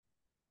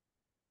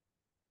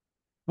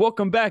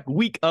Welcome back.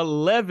 Week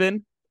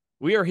 11.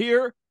 We are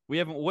here. We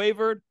haven't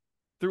wavered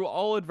through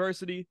all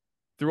adversity,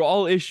 through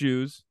all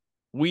issues.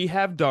 We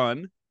have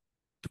done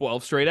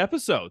 12 straight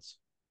episodes.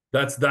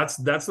 That's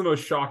the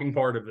most shocking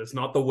part of this.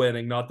 Not the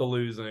winning, not the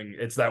losing.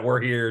 It's that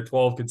we're here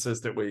 12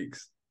 consistent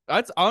weeks.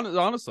 That's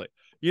honestly.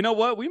 You know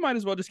what? We might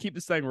as well just keep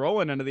this thing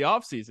rolling into the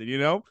offseason,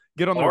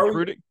 Get on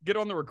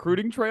the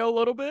recruiting trail a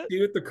little bit. See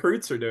what the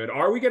recruits are doing.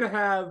 Are we gonna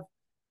have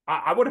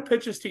I want to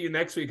pitch this to you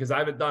next week because I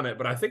haven't done it,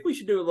 but I think we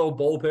should do a little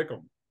bowl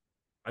pick'em.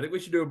 I think we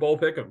should do a bowl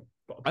pick'em.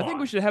 I think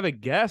we should have a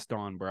guest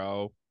on,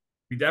 bro.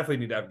 We definitely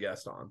need to have a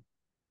guest on.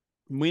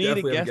 We need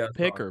a guest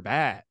picker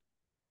bad.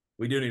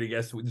 We do need a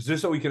guest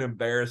just so we can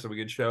embarrass and we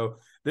can show.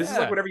 This is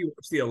like whenever you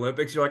watch the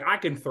Olympics, you're like, I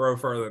can throw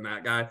further than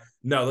that guy.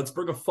 No, let's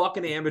bring a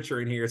fucking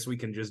amateur in here so we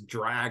can just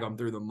drag them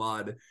through the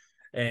mud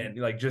and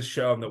like just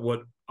show them that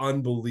what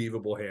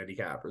unbelievable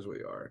handicappers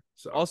we are.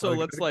 So also,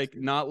 let's like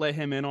not let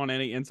him in on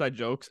any inside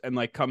jokes and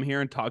like come here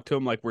and talk to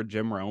him like we're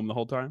Jim Rome the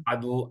whole time.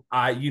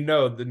 You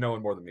know that no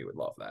one more than me would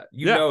love that.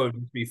 You know it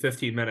would be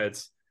 15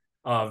 minutes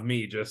of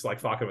me just like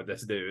fucking with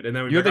this dude, and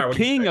then you're the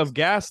king of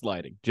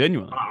gaslighting.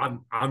 Genuinely,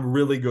 I'm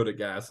really good at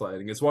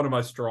gaslighting. It's one of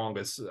my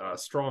strongest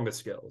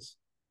skills.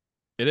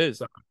 It is.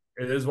 So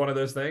it is one of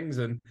those things,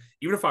 and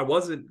even if I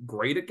wasn't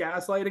great at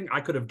gaslighting,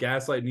 I could have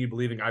gaslighted you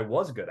believing I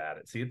was good at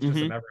it. See, it's just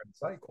a never-ending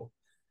cycle.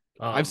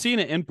 I've seen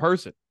it in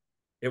person.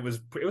 It was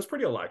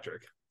pretty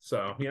electric.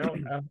 So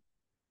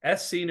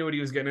SC knew what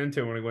he was getting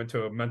into when he went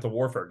to a mental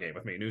warfare game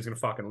with me. He knew he was going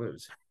to fucking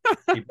lose.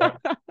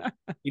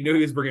 He knew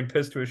he was bringing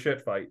piss to a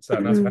shit fight.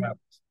 So that's what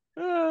happens.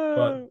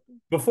 But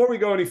before we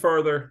go any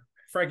further,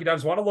 Frankie, I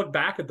just want to look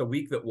back at the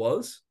week that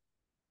was.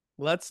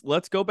 Let's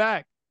go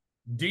back.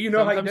 Do you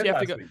know how you did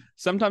last week?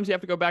 Sometimes you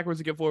have to go backwards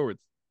to get forwards.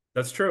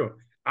 That's true.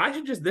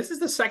 This is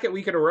the second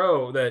week in a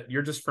row that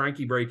you're just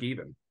Frankie break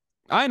even.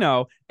 I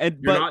know.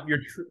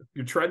 You're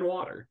treading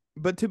water.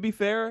 But to be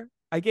fair,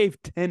 I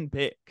gave 10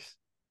 picks.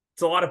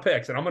 It's a lot of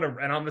picks, and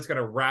I'm just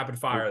gonna rapid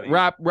fire these.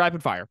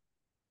 Rapid fire.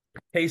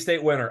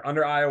 K-State winner,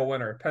 under Iowa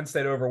winner, Penn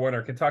State over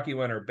winner, Kentucky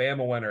winner,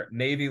 Bama winner,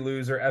 Navy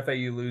loser,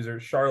 FAU loser,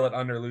 Charlotte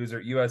under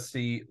loser,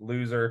 USC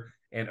loser,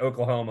 and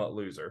Oklahoma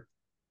loser.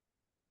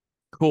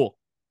 Cool.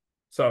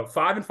 So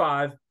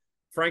 5-5.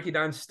 Frankie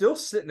Dime's still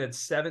sitting at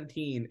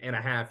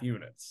 17.5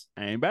 units.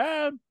 Ain't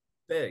bad.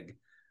 Big.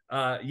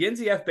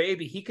 Yinzy F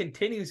baby, he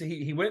continues.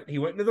 He went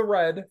into the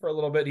red for a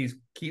little bit. He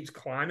keeps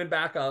climbing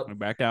back up.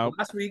 Back out.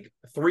 Last week,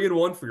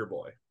 3-1 for your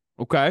boy.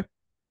 Okay.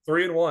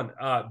 3-1.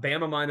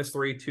 Bama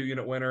 -3,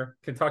 2-unit winner.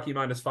 Kentucky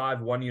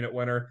 -5, 1-unit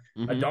winner.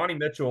 Donnie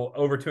Mitchell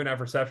over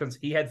 2.5 receptions.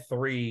 He had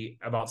 3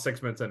 about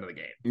 6 minutes into the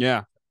game.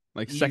 Yeah,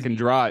 like easy. Second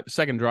drive.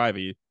 Second drive,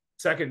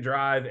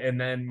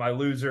 and then my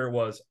loser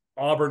was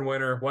Auburn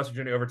winner, West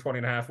Virginia over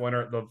 20.5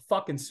 winner. The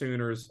fucking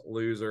Sooners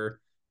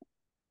loser.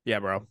 Yeah,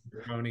 bro.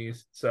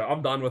 So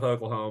I'm done with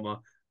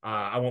Oklahoma.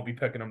 I won't be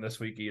picking them this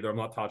week either. I'm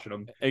not touching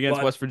them.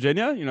 Against West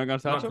Virginia? You're not going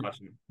to touch them?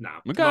 No.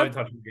 Okay. I'm not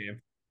touching the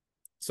game.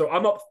 So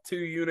I'm up 2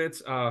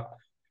 units. I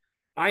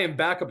am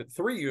back up at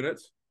 3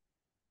 units.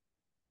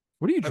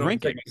 What are you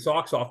drinking? Take my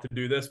socks off to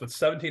do this, but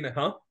 17,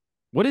 huh?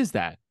 What is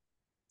that?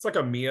 It's like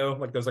a Mio,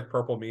 like those like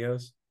purple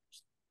Mios.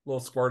 A little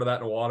squirt of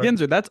that in the water.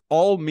 Yinzer, that's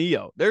all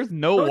Mio. There's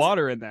no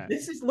water in that.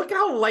 Look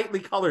how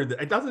lightly colored.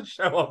 It doesn't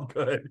show up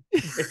good.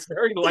 It's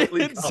very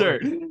lightly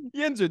colored.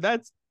 Yinzer,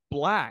 that's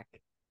black.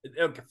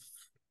 Okay.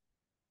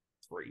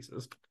 It's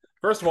racist.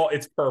 First of all,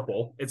 it's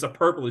purple. It's a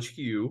purplish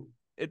hue.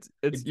 It's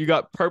you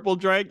got purple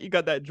drink. You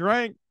got that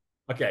drink.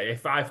 Okay,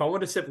 if I want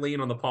to sip lean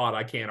on the pod,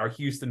 I can. Our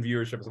Houston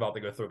viewership is about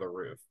to go through the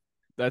roof.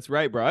 That's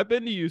right, bro. I've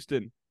been to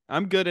Houston.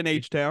 I'm good in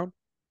H-Town.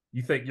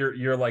 You think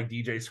you're like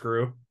DJ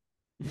Screw?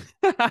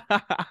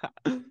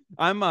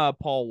 I'm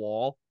Paul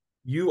Wall.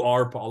 You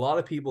are. A lot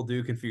of people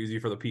do confuse you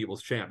for the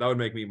people's champ. That would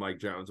make me Mike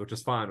Jones, which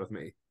is fine with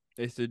me.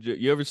 They said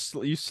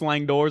you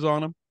slang doors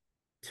on them.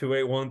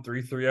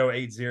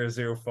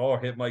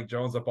 281-330-8004. Hit Mike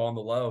Jones up on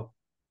the low.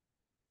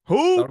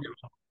 Who?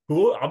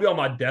 I'll be on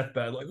my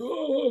deathbed like,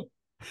 oh,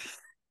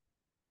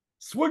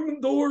 swing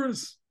them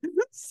doors.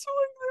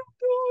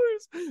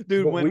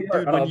 Dude, when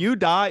you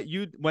die,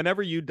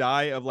 whenever you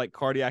die of like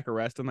cardiac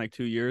arrest in like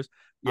 2 years,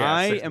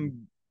 I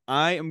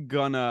am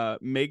gonna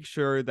make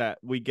sure that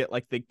we get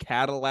like the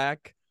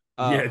Cadillac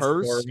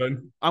hearse.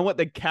 I want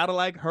the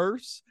Cadillac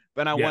hearse,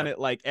 but I want it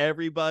like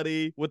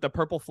everybody with the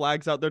purple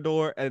flags out their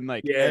door, and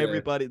like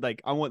everybody,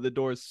 like I want the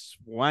doors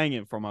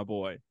swinging for my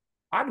boy.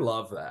 I'd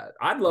love that.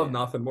 I'd love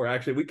nothing more.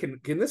 Actually,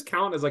 can this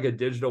count as like a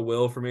digital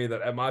will for me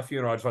that at my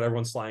funeral I just want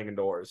everyone slanging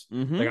doors.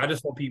 Like I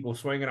just want people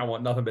swinging. I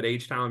want nothing but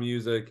H-Town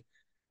music,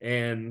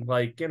 and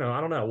like I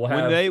don't know.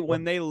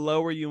 When they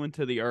lower you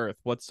into the earth,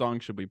 what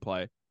song should we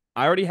play?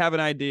 I already have an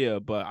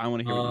idea, but I want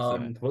to hear what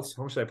you say. What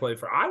song should I play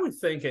for? I was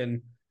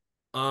thinking,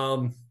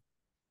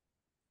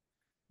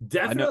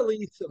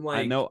 definitely some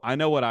like. I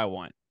know what I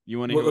want. You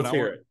want to hear what I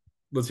want?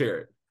 Let's hear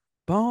it.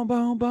 Bone,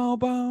 bone, bone,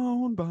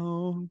 bone,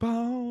 bone,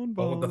 bone,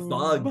 bone. With the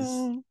thugs.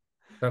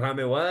 Don't tell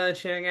me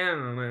what you got.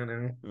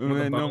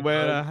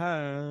 Nowhere to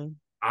hide.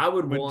 I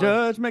would when want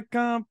judgment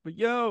come for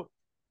you.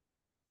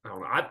 I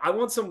don't know. I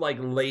want some like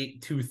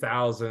late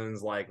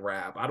 2000s like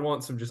rap. I'd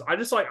want some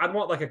I'd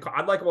want like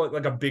I'd like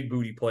a big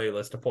booty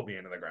playlist to put me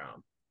into the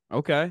ground.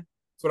 Okay.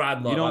 That's what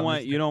I'd love.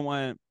 You don't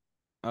want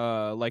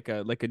like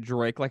a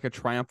Drake, like a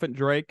triumphant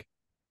Drake.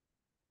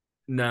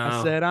 No.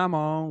 I said I'm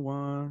on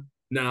one.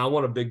 No, I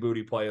want a big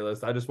booty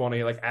playlist. I just want to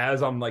hear like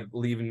as I'm like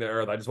leaving the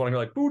earth, I just want to hear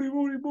like booty,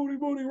 booty, booty,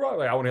 booty rock.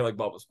 Like I want to hear like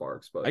Bubba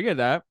Sparks. But I get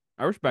that.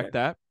 I respect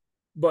that.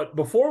 But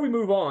before we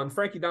move on,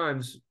 Frankie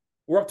Dimes,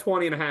 we're up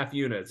 20 and a half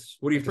units.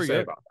 What do you have to say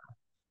about that?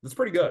 That's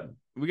pretty good.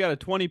 We got a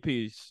 20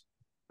 piece.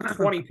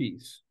 20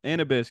 piece. And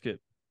a biscuit.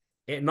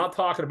 And not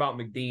talking about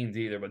McDean's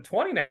either, but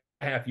 20 and a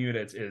half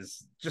units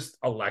is just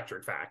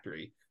electric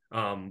factory.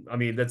 I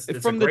mean, it's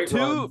from a great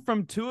run.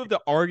 From two of the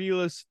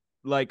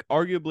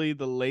arguably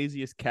the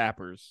laziest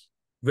cappers.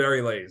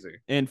 Very lazy.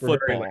 In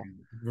football.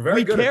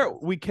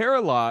 We care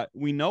a lot.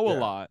 We know a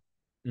lot.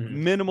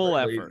 Mm-hmm. Minimal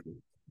effort. Lazy.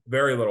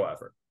 Very little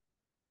effort.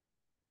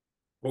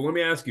 Well, let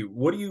me ask you,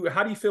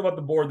 how do you feel about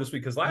the board this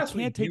week? Because last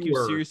week I can't take you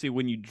seriously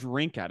when you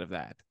drink out of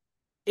that.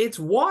 It's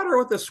water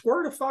with a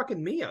squirt of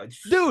fucking Mio.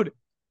 Dude,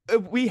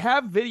 we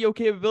have video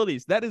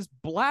capabilities. That is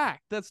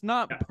black. That's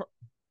not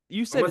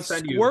you said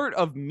squirt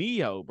of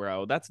Mio,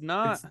 bro. That's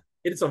not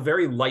it's a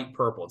very light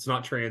purple. It's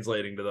not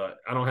translating to the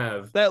I don't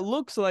have that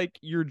looks like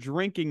you're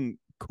drinking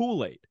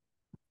Kool-Aid.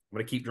 I'm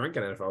gonna keep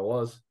drinking it if I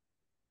was.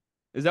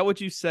 Is that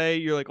what you say?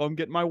 You're like, oh, I'm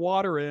getting my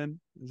water in.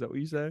 Is that what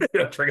you say?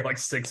 Yeah, drinking like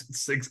six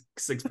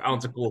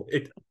pounds of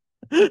Kool-Aid.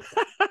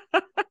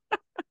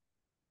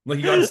 Like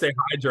you gotta stay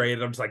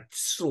hydrated. I'm just like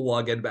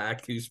slugging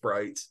back 2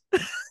 Sprites.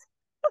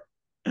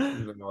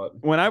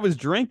 When I was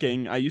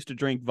drinking, I used to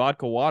drink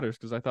vodka waters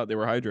because I thought they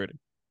were hydrating.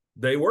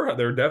 They're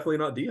definitely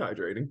not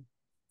dehydrating.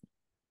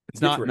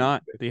 It's not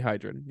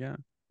dehydrating. Yeah.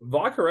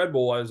 Vodka Red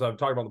Bull, as I've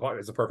talked about on the podcast,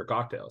 is a perfect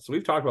cocktail. So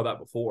we've talked about that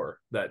before.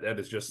 That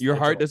is just your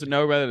heart doesn't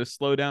know whether to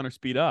slow down or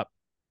speed up.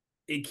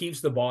 It keeps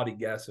the body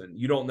guessing.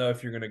 You don't know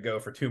if you're going to go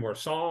for 2 more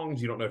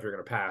songs. You don't know if you're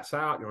going to pass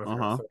out. You don't know if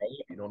you're going to throw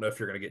up. You don't know if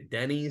you're going to get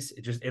Denny's.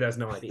 It has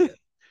no idea.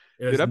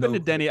 Dude, I've been to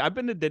Denny's. I've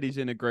been to Denny's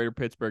in the greater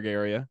Pittsburgh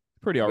area.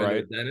 Pretty all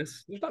right.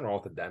 Dennis, there's nothing wrong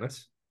with the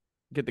Dennis.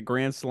 Get the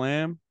Grand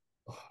Slam.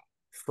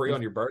 Free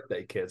on your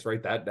birthday, kids.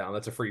 Write that down.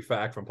 That's a free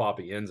fact from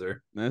Papa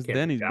Yinzer. That's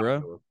Denny's,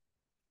 bro.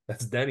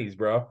 That's Denny's,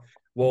 bro.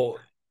 Well,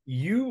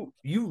 you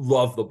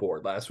love the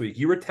board last week.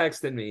 You were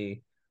texting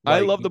me.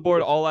 I love the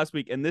board all last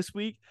week. And this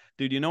week,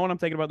 dude, you know what I'm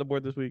thinking about the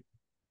board this week?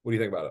 What do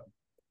you think about it?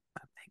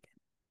 I'm thinking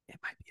it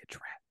might be a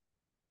trap.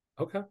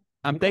 Okay.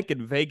 I'm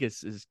thinking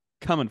Vegas is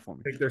coming for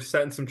me. Think they're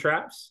setting some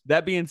traps?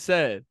 That being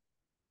said,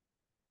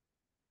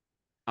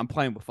 I'm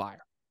playing with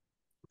fire.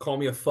 Call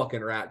me a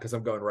fucking rat because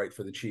I'm going right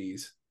for the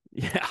cheese.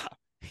 Yeah.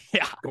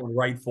 Yeah. Going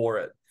right for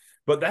it.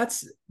 But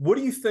what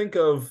do you think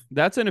of?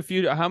 That's in a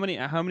few. How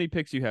many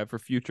picks you have for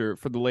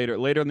the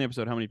later in the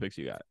episode? How many picks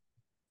you got?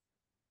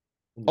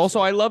 Also,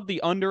 I love the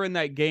under in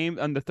that game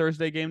on the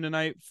Thursday game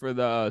tonight for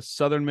the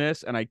Southern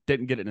Miss, and I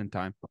didn't get it in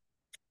time.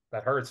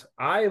 That hurts.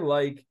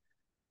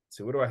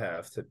 So what do I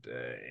have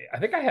today? I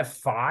think I have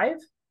 5.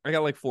 I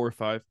got like 4 or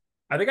 5.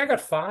 I think I got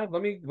 5.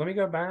 Let me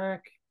go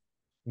back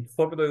and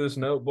flip through this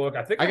notebook.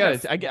 I think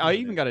I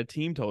even got a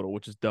team total,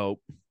 which is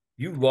dope.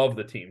 You love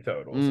the team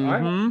totals.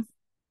 Mm-hmm.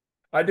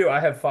 I do. I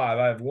have 5.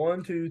 I have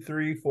 1, 2,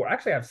 3, 4.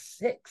 Actually, I have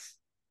 6.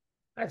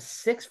 I have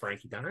 6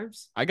 Frankie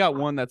Dimes. I got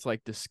one that's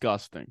like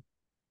disgusting.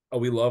 Oh,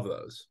 we love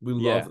those. We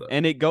love those.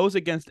 And it goes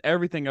against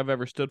everything I've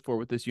ever stood for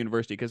with this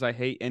university because I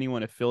hate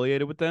anyone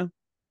affiliated with them.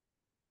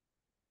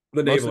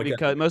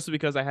 Mostly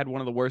because I had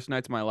one of the worst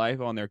nights of my life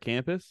on their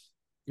campus.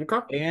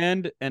 Okay.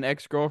 And an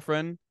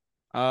ex-girlfriend,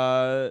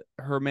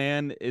 her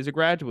man is a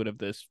graduate of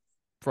this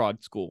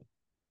fraud school.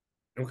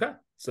 Okay.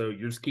 So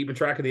you're just keeping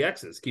track of the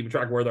exes, keeping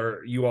track of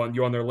where you on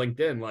their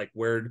LinkedIn,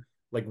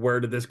 where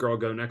did this girl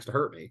go next to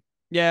hurt me?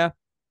 Yeah.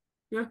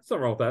 Yeah,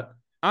 something wrong with that.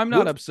 I'm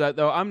not upset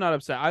though. I'm not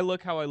upset. I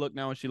look how I look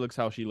now, and she looks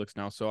how she looks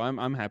now. So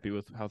I'm happy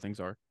with how things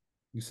are.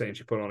 You saying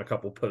she put on a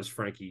couple post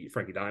Frankie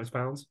Dimes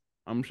pounds?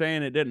 I'm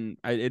saying it didn't.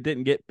 It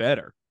didn't get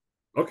better.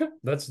 Okay,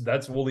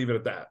 that's. We'll leave it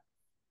at that.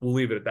 We'll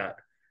leave it at that.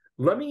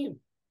 Let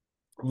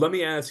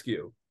me ask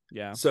you.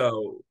 Yeah.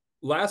 So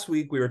last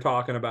week we were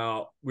talking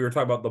about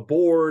the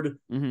board.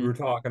 Mm-hmm. We were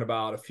talking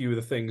about a few of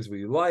the things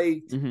we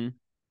liked. Mm-hmm.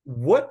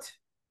 What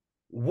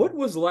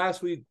was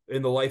last week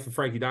in the life of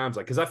Frankie Dimes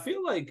like? Because I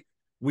feel like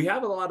we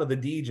have a lot of the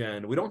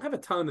D-Gen. We don't have a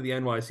ton of the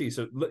NYC.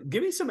 So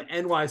give me some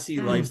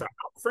NYC lifestyle.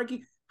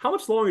 Frankie, how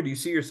much longer do you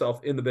see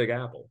yourself in the Big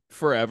Apple?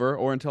 Forever,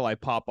 or until I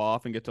pop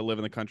off and get to live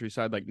in the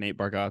countryside like Nate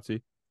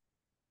Bargatze.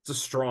 It's a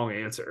strong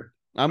answer.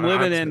 I'm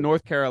living in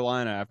North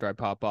Carolina after I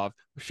pop off.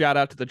 Shout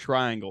out to the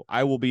Triangle.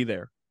 I will be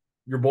there.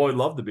 Your boy would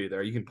love to be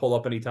there. You can pull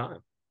up anytime.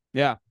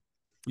 Yeah.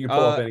 You can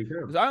pull up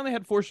anytime. I only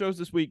had 4 shows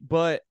this week,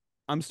 but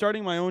I'm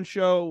starting my own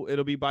show.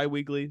 It'll be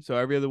bi-weekly, so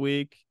every other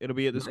week. It'll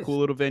be at this cool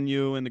little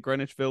venue in the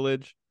Greenwich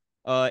Village.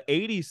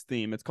 80s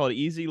theme. It's called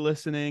Easy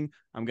Listening.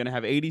 I'm going to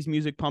have 80s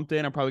music pumped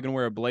in. I'm probably going to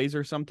wear a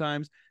blazer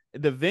sometimes.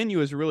 The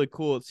venue is really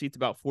cool. It seats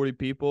about 40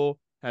 people,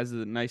 has a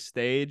nice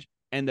stage,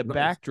 and the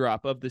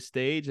backdrop of the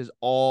stage is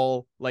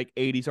all like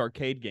 80s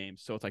arcade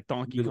games. So it's like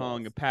Donkey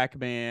Kong and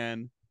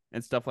Pac-Man.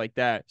 and stuff like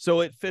that.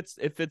 So it fits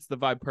the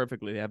vibe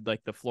perfectly. They have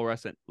like the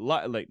fluorescent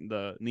light, like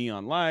the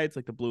neon lights,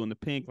 like the blue and the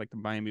pink, like the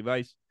Miami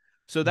Vice.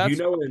 So that's do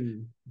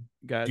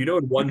you know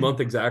in 1 month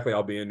exactly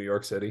I'll be in New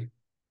York City?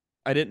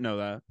 I didn't know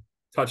that.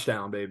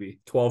 Touchdown, baby.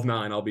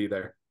 12/9, I'll be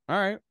there. All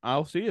right,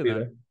 I'll see you then.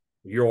 There.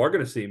 You are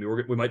going to see me.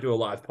 We might do a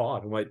live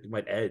pod. We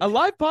might edge. A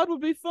live pod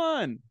would be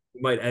fun.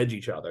 We might edge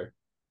each other.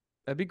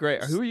 That'd be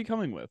great. Who are you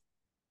coming with?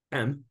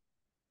 M.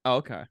 Oh,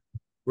 okay.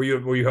 Were you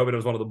hoping it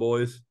was one of the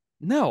boys?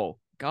 No,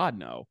 God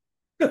no.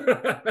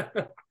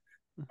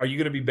 Are you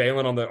going to be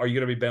bailing on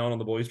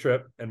the boys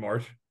trip in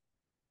March?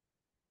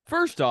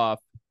 First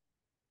off,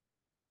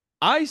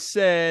 I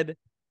said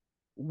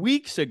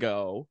weeks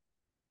ago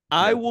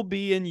I will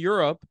be in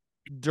Europe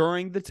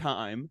during the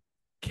time.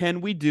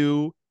 Can we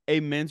do a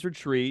men's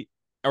retreat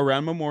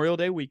around Memorial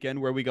Day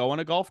weekend where we go on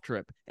a golf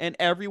trip? And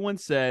everyone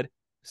said,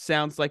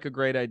 sounds like a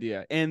great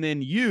idea. And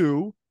then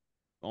you,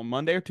 on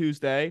Monday or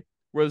Tuesday,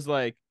 was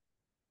like,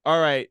 all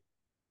right,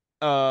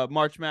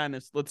 March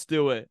Madness, let's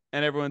do it.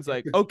 And everyone's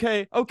like,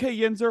 okay,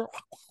 Yinzer.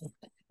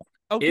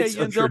 Okay, it's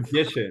Yinzer. A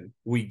tradition.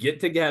 We get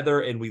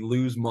together and we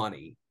lose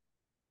money.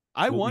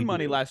 I won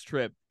money last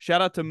trip.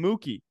 Shout out to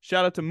Mookie.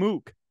 Shout out to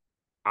Mook.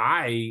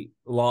 I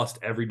lost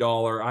every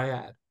dollar I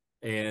had.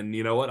 And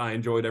you know what? I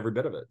enjoyed every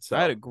bit of it. So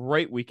I had a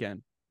great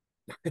weekend.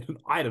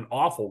 I had an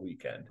awful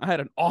weekend. I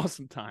had an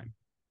awesome time.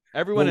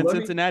 Everyone in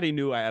Cincinnati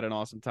knew I had an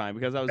awesome time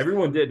because I was.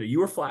 Everyone did. You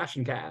were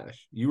flashing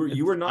cash.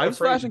 You were not. I was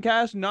flashing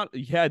cash.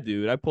 Yeah,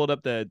 dude. I pulled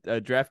up the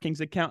DraftKings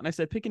account and I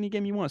said, "Pick any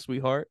game you want,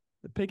 sweetheart.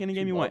 Pick any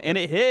game you want," and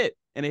it hit.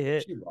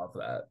 She loved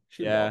that.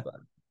 She loved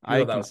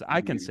that.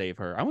 I can save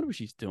her. I wonder what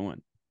she's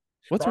doing.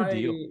 What's her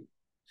deal?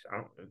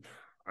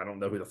 I don't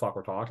know who the fuck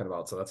we're talking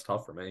about, so that's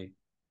tough for me.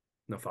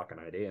 No fucking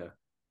idea.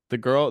 The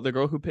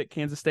girl who picked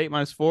Kansas State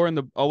 -4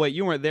 and oh wait,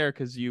 you weren't there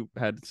because you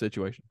had the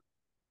situation.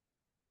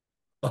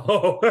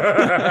 Oh,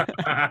 I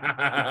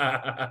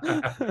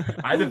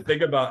didn't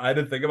think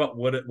about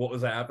what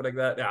was happening.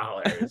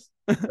 Hilarious.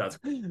 That's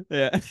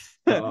yeah.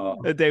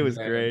 That day was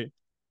great.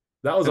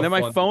 That was. And then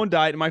my phone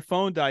died. My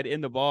phone died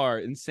in the bar,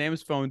 and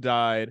Sam's phone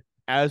died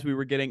as we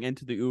were getting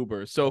into the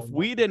Uber. So if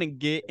we didn't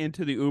get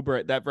into the Uber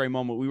at that very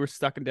moment, we were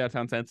stuck in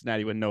downtown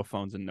Cincinnati with no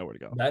phones and nowhere to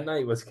go. That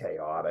night was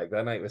chaotic.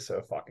 That night was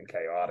so fucking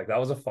chaotic. That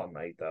was a fun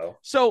night, though.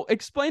 So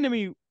explain to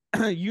me,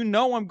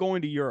 I'm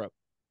going to Europe.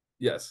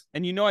 Yes.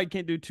 And I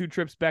can't do 2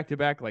 trips back to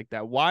back like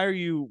that. Why are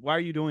you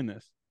doing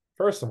this?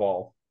 First of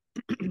all,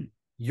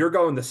 you're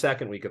going the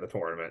second week of the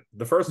tournament.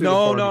 The first week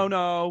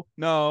No.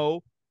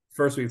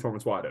 First week of the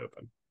tournament's wide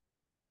open.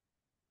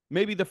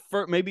 Maybe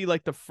maybe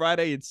like the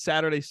Friday and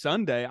Saturday,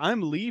 Sunday.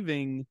 I'm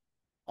leaving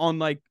on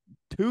like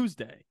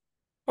Tuesday.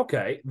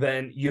 Okay,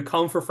 then you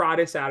come for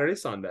Friday, Saturday,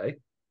 Sunday.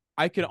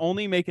 I can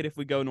only make it if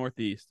we go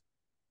Northeast.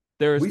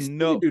 We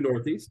do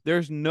Northeast.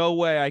 There's no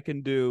way I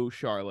can do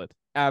Charlotte.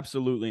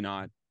 Absolutely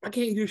not. Why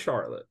can't you do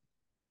Charlotte?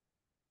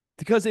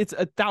 Because it's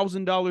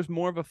 $1,000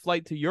 more of a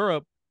flight to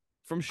Europe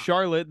from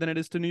Charlotte than it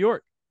is to New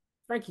York.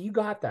 Frankie, you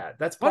got that.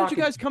 Why don't you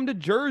guys come to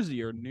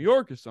Jersey or New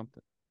York or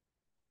something?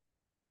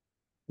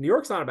 New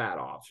York's not a bad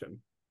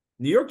option.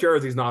 New York,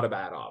 Jersey's not a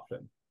bad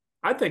option.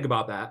 I'd think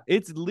about that.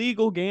 It's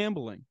legal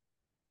gambling.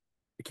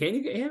 Can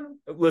you get him?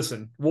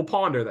 Listen, we'll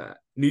ponder that.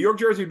 New York,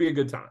 Jersey would be a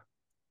good time.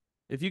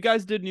 If you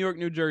guys did New York,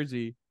 New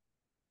Jersey,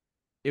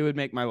 it would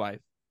make my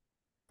life.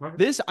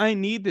 Right. I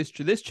need this.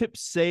 This chip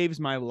saves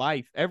my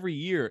life every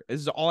year. This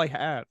is all I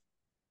have.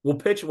 We'll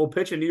pitch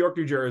a New York,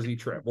 New Jersey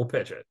trip. We'll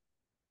pitch it.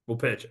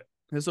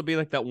 This will be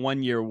like that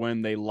one year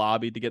when they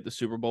lobbied to get the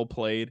Super Bowl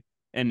played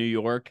in New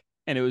York,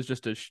 and it was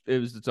just a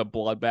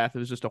bloodbath. It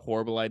was just a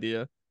horrible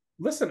idea.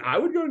 Listen, I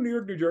would go to New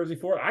York, New Jersey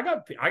for it. I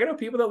got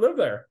people that live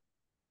there.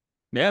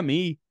 Yeah,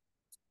 me.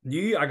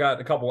 I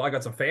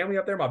got some family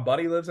up there. My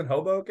buddy lives in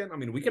Hoboken. I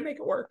mean, we can make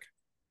it work.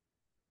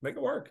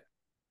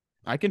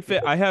 I can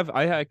fit.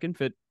 I can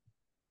fit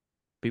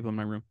people in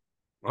my room.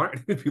 All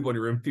right, people in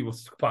your room. People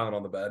piling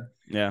on the bed.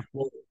 Yeah.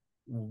 Well,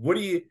 what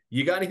do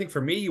you got anything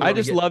for me? I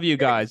just love you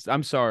guys.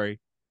 I'm sorry.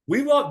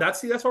 We love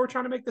that's why we're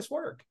trying to make this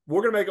work.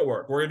 We're gonna make it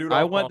work. We're gonna do it.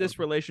 I want this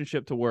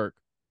relationship to work.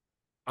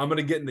 I'm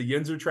gonna get in the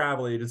Yinzer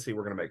travel agency.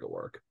 We're gonna make it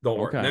work. Don't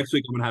worry. Okay. Next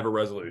week I'm gonna have a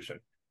resolution.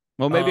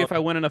 Well, maybe if I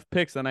win enough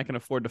picks, then I can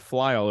afford to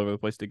fly all over the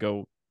place to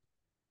go.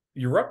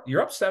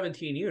 You're up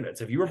 17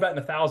 units. If you were betting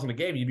 1,000 a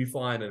game, you'd be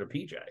flying at a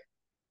PJ.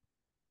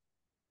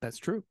 That's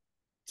true.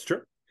 It's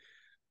true.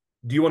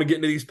 Do you want to get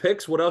into these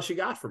picks? What else you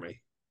got for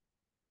me?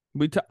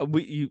 We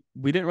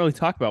didn't really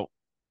talk about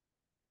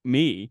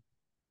me.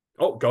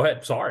 Oh, go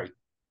ahead. Sorry.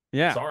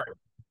 Yeah. Sorry.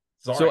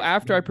 So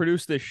after I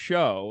produce this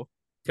show,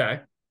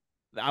 okay,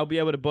 I'll be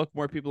able to book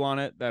more people on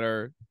it that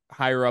are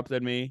higher up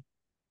than me,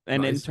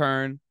 and in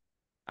turn,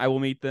 I will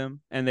meet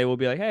them, and they will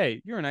be like,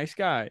 "Hey, you're a nice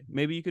guy.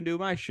 Maybe you can do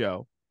my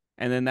show."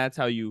 And then that's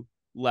how you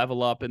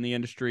level up in the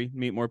industry,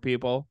 meet more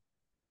people.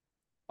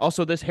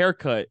 Also, this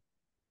haircut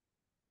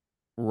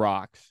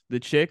rocks. The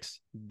chicks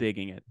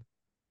digging it.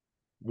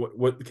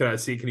 What can I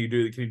see? Can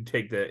you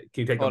take the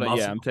Hold on,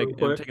 muffs I'm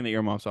taking the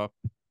earmuffs off.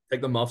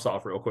 Take the muffs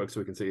off real quick so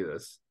we can see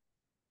this.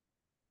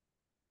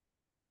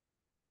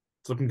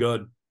 It's looking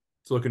good.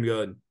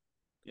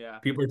 Yeah.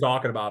 People are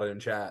talking about it in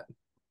chat.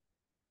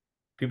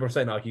 People are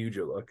saying how huge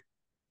you look.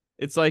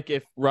 It's like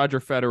if Roger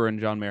Federer and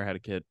John Mayer had a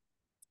kid.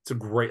 It's a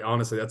great,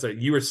 honestly,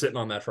 you were sitting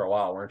on that for a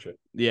while, weren't you?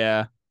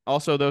 Yeah.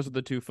 Also, those are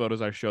the 2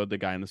 photos I showed the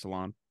guy in the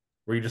salon.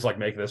 Where you just like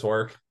make this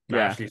work? Yeah.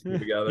 Mash these two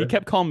together? He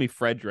kept calling me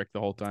Frederick the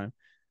whole time.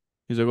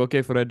 He's like,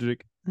 okay,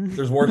 Frederick.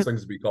 There's worse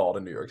things to be called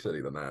in New York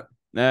City than that.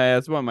 Nah,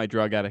 that's what my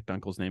drug addict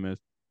uncle's name is.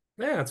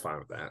 Yeah, that's fine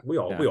with that. We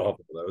all have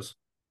those.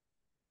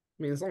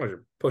 I mean, as long as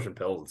you're pushing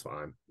pills, it's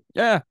fine.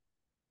 Yeah.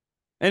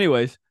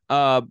 Anyways,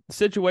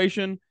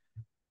 situation's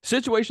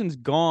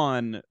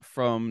gone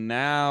from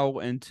now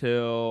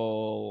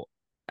until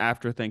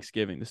after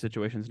Thanksgiving. The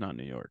situation's not in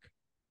New York.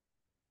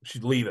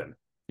 She's leaving.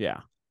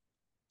 Yeah.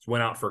 She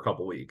went out for a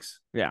couple weeks.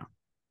 Yeah.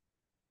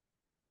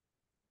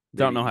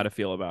 Don't know how to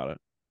feel about it.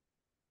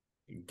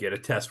 Get a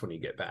test when you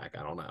get back.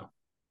 I don't know.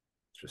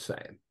 Just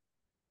saying.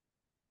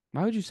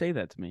 Why would you say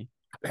that to me?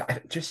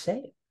 Just say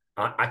it.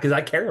 Because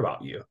I care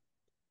about you.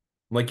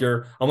 I'm like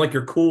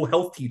your cool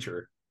health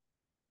teacher.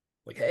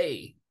 Like,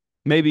 hey.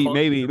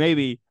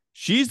 Maybe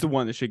she's the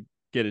one that should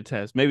get a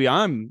test. Maybe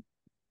I'm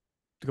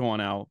going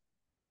out.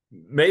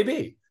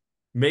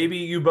 Maybe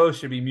you both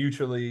should be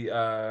mutually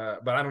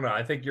but I don't know.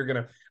 I think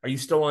are you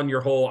still on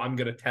your whole I'm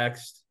gonna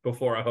text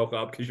before I hook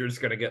up because you're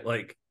just gonna get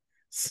like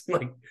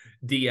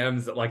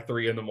DMs at like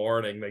 3 a.m.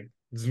 like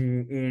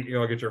you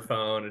look at your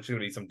phone and it's gonna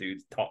be some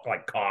dudes talk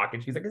like cock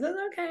and she's like, is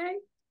that okay?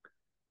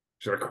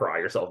 She's gonna cry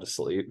yourself to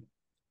sleep.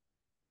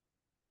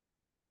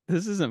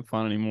 This isn't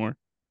fun anymore.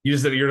 You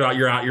just said you're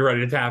ready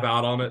to tap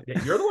out on it.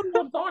 You're the one who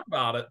wants to talk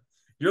about it.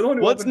 You're the one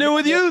who what's new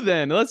with you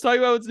then? Let's talk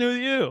about what's new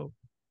with you.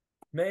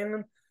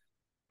 Man,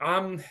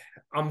 I'm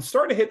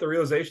starting to hit the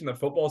realization that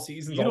football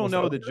season. You don't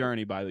know the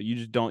journey, by the way.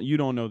 You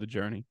don't know the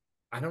journey.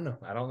 I don't know.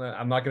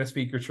 I'm not going to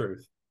speak your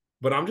truth,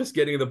 but I'm just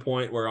getting to the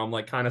point where I'm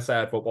like kind of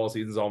sad football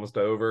season's almost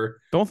over.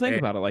 Don't think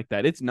about it like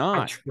that. It's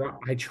not.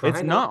 I try.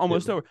 It's not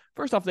almost over.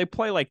 First off, they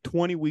play like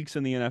 20 weeks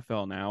in the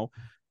NFL now.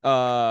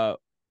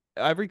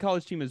 Every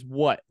college team is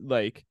what?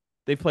 Like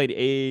they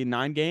played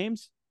 9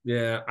 games?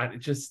 Yeah, I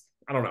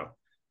don't know.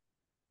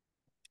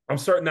 I'm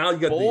starting now. You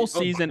got bowl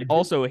season.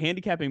 Also,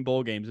 handicapping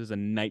bowl games is a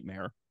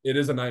nightmare. It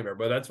is a nightmare,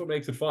 but that's what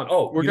makes it fun.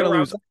 Oh, we're gonna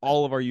lose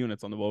all of our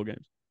units on the bowl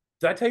games.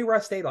 Did I tell you where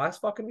I stayed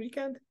last fucking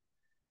weekend?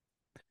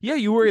 Yeah,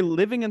 you were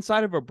living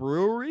inside of a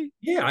brewery?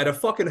 Yeah, I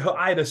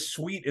had a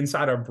suite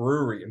inside a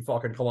brewery in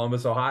fucking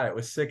Columbus, Ohio. It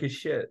was sick as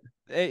shit.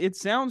 It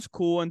sounds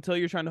cool until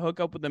you're trying to hook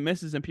up with the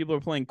missus and people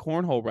are playing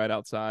cornhole right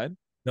outside.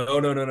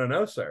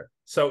 No, sir.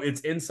 So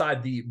it's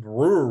inside the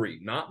brewery,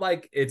 not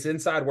like it's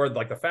inside where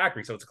like the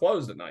factory, so it's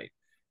closed at night.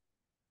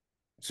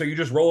 So you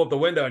just roll up the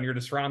window and you're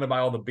just surrounded by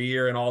all the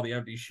beer and all the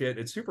empty shit.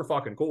 It's super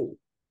fucking cool.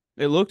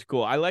 It looked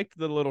cool. I liked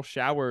the little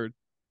shower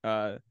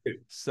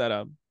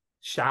setup.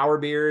 Shower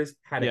beers,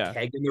 had a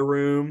keg in the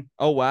room.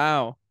 Oh,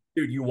 wow.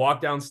 Dude, you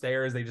walk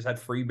downstairs, they just had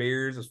free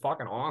beers. It's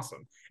fucking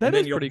awesome. That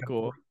is pretty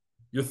cool.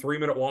 Your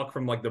 3-minute walk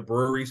from like the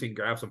brewery so you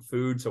can grab some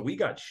food. So we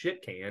got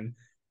shit canned,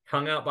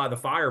 hung out by the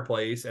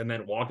fireplace, and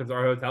then walked into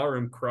our hotel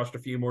room, crushed a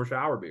few more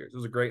shower beers. It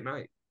was a great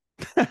night.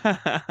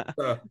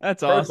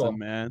 That's awesome,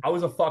 man. I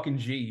was a fucking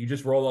G. You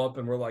just roll up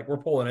and we're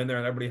pulling in there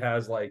and everybody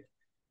has like,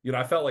 you know,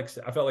 I felt like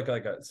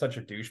such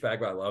a douchebag,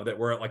 but I loved it.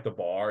 We're at like the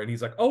bar and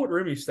he's like, oh, what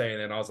room are you staying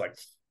in? I was like,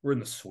 we're in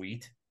the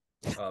suite.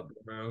 Don't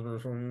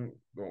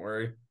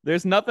worry.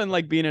 There's nothing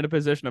like being in a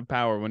position of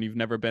power when you've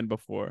never been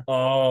before.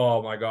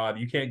 Oh my God.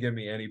 You can't give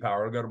me any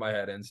power. It'll go to my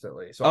head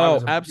instantly. So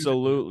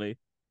absolutely.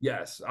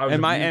 Yes.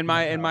 And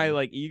my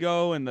like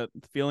ego and the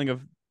feeling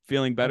of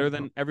feeling better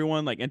than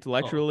everyone, like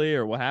intellectually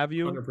or what have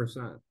you.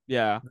 100%.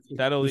 Yeah.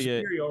 That'll be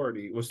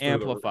superiority was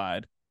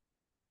amplified.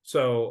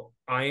 So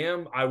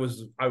I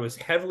was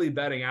heavily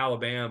betting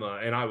Alabama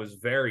and I was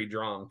very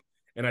drunk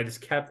and I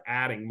just kept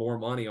adding more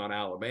money on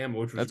Alabama,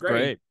 which was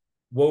great.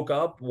 Woke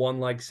up, won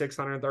like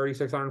 $630,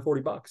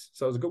 $640.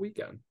 So it was a good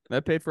weekend.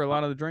 That paid for a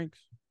lot of the drinks.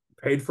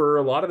 Paid for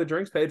a lot of the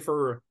drinks, paid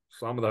for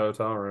some of the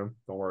hotel room.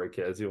 Don't worry,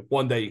 kids.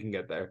 One day you can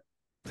get there.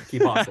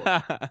 Keep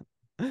hustling.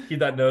 Keep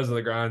that nose of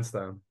the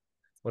grindstone.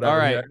 Whatever. All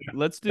right,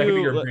 let's do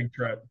your big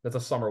trip. That's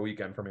a summer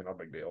weekend for me, no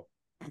big deal.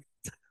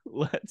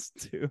 Let's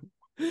go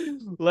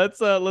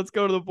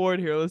to the board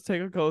here. Let's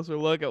take a closer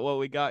look at what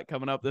we got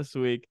coming up this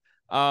week.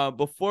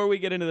 Before we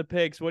get into the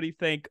picks, what do you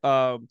think?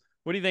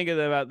 What do you think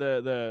about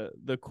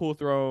the cool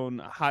throne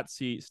hot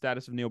seat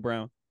status of Neil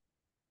Brown?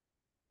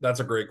 That's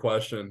a great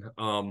question.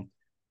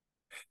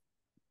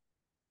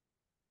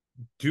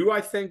 Do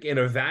I think in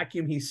a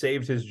vacuum he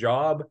saved his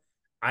job?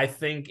 I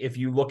think if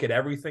you look at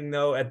everything,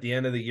 though, at the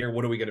end of the year,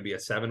 what are we going to be, a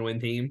 7-win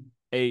team?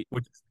 8.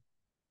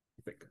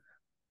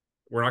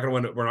 We're not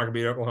going to win. We're not going to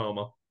beat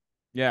Oklahoma.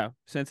 Yeah,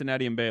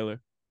 Cincinnati and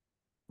Baylor.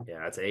 Yeah,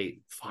 that's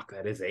 8. Fuck,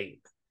 that is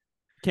 8.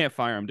 Can't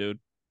fire him, dude.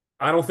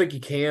 I don't think you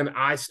can.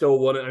 I still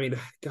wouldn't. I mean,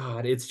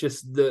 God, it's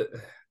just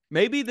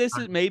maybe this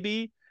is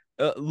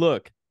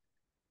look,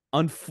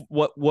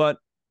 what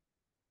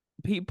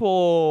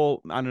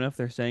people, I don't know if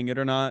they're saying it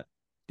or not.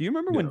 Do you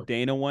remember when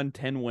Dana won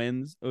 10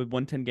 games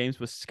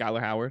with Skylar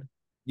Howard?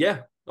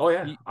 Yeah. Oh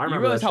yeah. I remember. You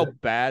realize how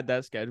bad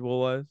that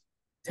schedule was?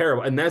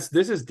 Terrible. And this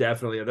is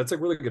definitely that's a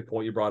really good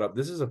point you brought up.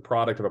 This is a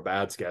product of a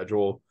bad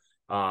schedule.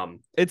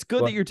 It's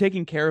good that you're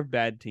taking care of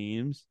bad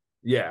teams.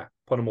 Yeah,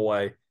 put them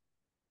away.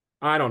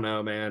 I don't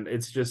know, man.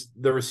 It's just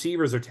the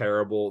receivers are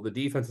terrible. The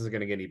defense isn't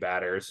going to get any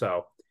better.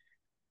 So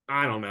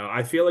I don't know.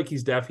 I feel like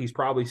he's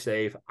probably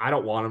safe. I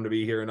don't want him to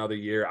be here another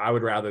year. I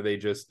would rather they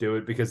just do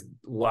it because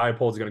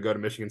Leipold's going to go to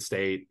Michigan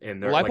State,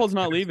 and Leipold's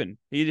not leaving.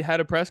 He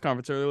had a press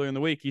conference earlier in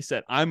the week. He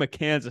said, "I'm a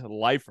Kansas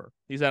lifer."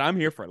 He said, "I'm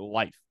here for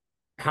life."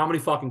 How many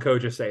fucking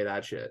coaches say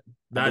that shit?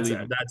 I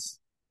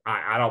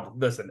don't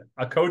listen.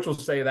 A coach will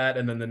say that,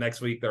 and then the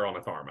next week they're on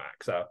the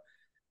tarmac. So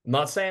I'm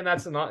not saying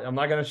I'm not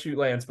going to shoot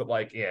Lance, but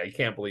like, yeah, you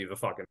can't believe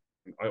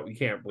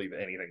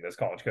anything this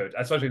college coach,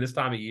 especially this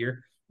time of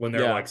year when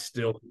they're like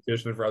still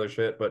petitioning for other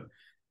shit. But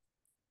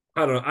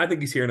I don't know. I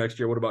think he's here next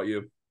year. What about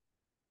you?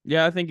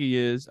 Yeah, I think he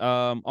is.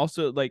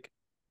 Also, like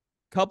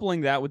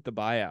coupling that with the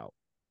buyout,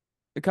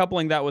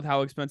 coupling that with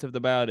how expensive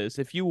the buyout is.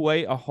 If you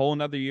wait a whole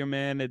another year,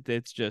 man,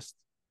 it's just.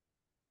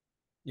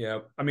 Yeah,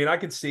 I mean, I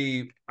could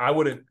see. I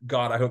wouldn't.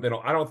 God, I hope they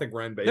don't. I don't think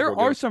Ren Baker. There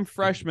are some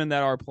freshmen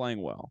that are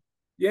playing well.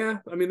 Yeah,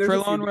 I mean, there's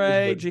Treylon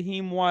Ray,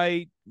 Jaheim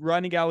White,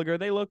 Rodney Gallagher.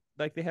 They look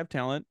like they have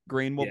talent.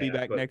 Green will be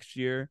back next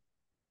year.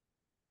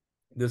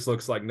 This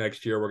looks like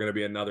next year we're going to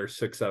be another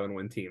 6-7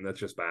 win team that's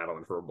just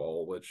battling for a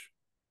bowl, which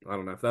I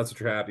don't know if that's what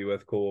you're happy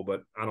with. Cool,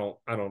 but I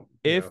don't.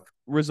 If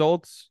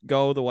results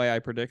go the way I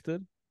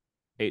predicted,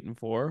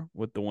 8-4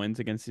 with the wins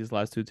against these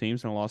last two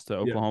teams and a loss to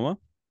Oklahoma,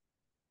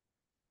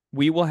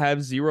 we will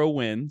have 0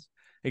 wins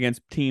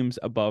against teams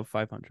above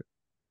 500.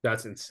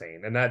 That's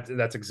insane, and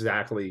that's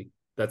exactly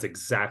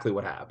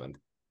what happened.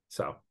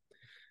 So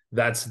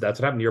that's what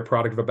happened. You're a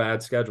product of a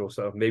bad schedule.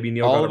 So maybe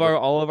Neil.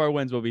 All of our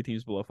wins will be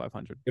teams below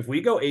 500. If we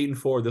go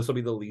 8-4, this will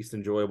be the least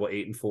enjoyable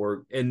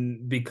 8-4,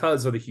 and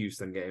because of the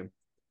Houston game.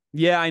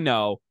 Yeah, I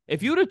know.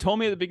 If you would have told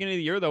me at the beginning of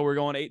the year though we're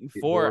going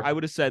 8-4, I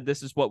would have said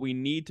this is what we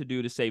need to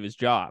do to save his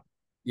job.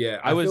 Yeah,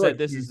 I would have said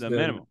this is the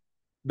minimum.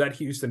 That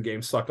Houston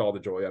game sucked all the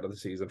joy out of the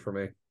season for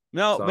me.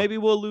 No, maybe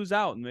we'll lose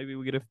out and maybe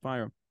we get to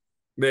fire him.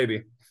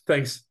 Maybe.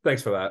 Thanks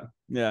for that.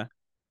 Yeah.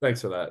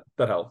 Thanks for that.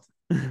 That helped.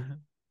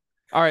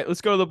 All right,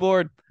 let's go to the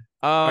board.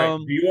 All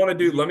right, do you want to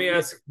do? Let me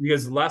ask,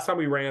 because last time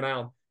we ran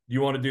out, do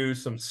you want to do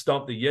some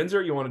Stump the Yinzer?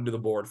 Or you want to do the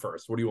board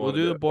first? What do you want?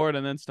 We'll do the board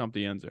and then Stump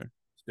the Yinzer.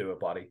 Let's do it,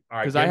 buddy. All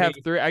right, because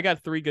I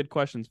got 3 good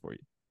questions for you.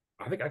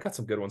 I think I got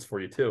some good ones for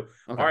you too.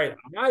 Okay. All right,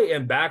 I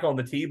am back on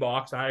the tee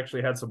box. I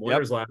actually had some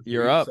winners last week.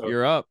 You're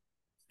up.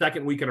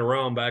 Second week in a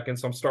row I'm back in,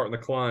 so I'm starting to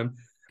climb.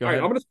 All right,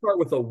 I'm going to start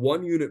with a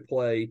 1-unit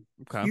play.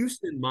 Okay.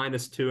 Houston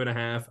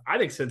 -2.5. I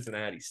think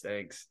Cincinnati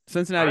stinks.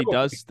 Cincinnati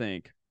does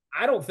stink.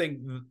 I don't think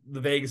the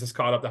Vegas has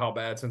caught up to how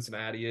bad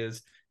Cincinnati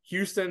is.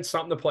 Houston,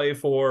 something to play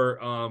for.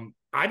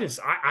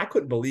 I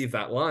couldn't believe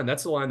that line.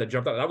 That's the line that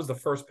jumped out. That was the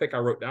first pick I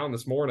wrote down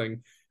this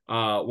morning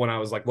when I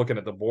was like looking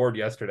at the board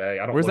yesterday.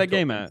 Where's that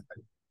game at?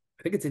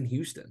 I think it's in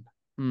Houston.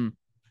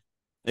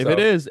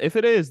 If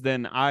it is,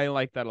 then I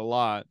like that a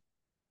lot.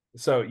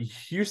 So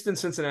Houston,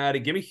 Cincinnati.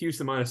 Give me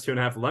Houston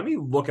 -2.5. Let me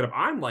look it up.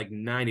 I'm like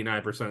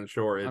 99%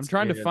 sure. I'm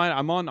trying to find.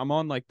 I'm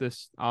on like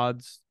this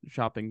odds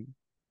shopping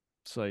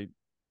site.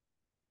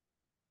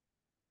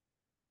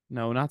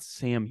 No, not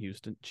Sam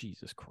Houston.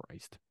 Jesus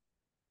Christ.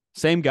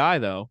 Same guy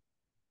though.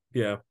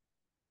 Yeah,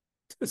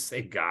 it's the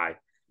same guy.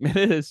 It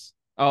is.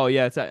 Oh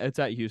yeah, it's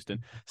at Houston.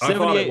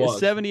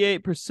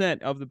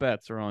 78% of the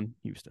bets are on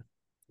Houston.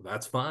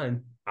 That's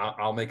fine.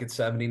 I'll make it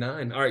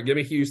 79. All right, give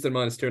me Houston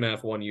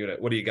 -2.5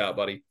 1-unit. What do you got,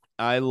 buddy?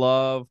 I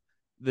love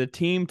the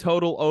team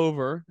total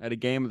over at a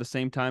game at the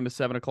same time as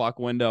 7:00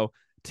 window.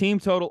 Team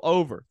total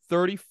over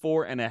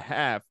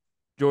 34.5.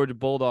 Georgia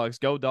Bulldogs.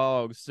 Go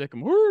Dogs. Sick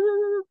 'em.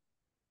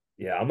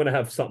 Yeah, I'm gonna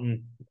have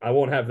something. I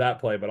won't have that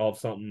play, but I'll have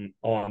something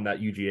on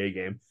that UGA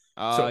game.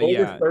 So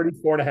over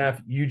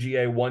 34.5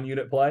 UGA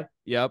 1-unit play.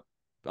 Yep,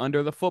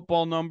 under the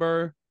football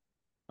number.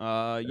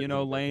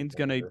 Lane's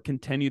gonna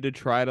continue to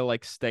try to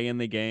like stay in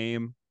the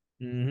game.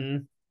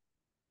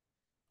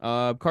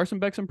 Carson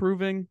Beck's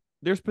improving.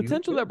 There's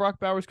potential that Brock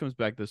Bowers comes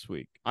back this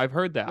week. I've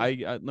heard that.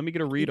 Let me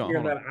get a read on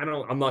that.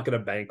 I'm not gonna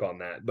bank on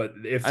that, but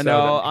if I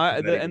know,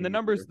 the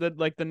numbers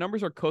the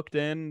numbers are cooked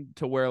in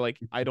to where like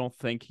I don't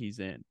think he's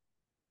in.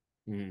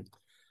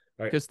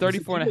 Because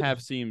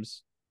 34.5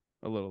 seems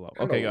a little low.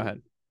 Okay, go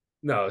ahead.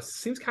 No, it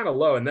seems kind of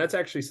low, and that's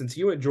actually since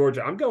you went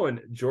Georgia. I'm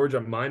going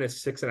Georgia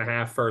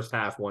 -6.5 first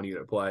half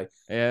 1-unit play.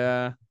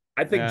 Yeah,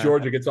 I think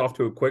Georgia gets off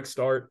to a quick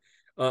start.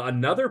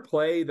 Another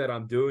play that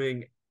I'm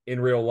doing in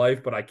real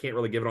life, but I can't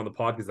really give it on the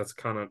pod because that's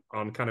kind of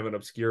an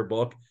obscure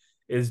book,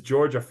 is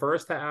Georgia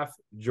first half,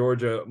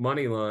 Georgia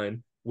money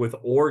line with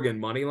Oregon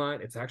money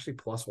line. It's actually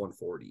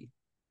 +140.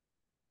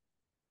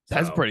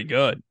 That's pretty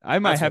good. I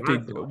might have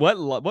to.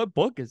 What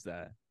book is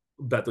that?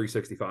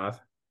 Bet365.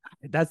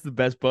 That's the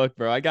best book,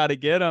 bro. I gotta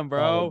get them,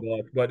 bro.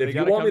 But if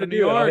you want me to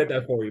do it, I'll hit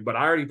that for you. But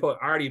I already put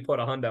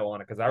a hundo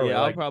on it because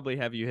I'll probably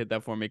have you hit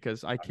that for me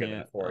because I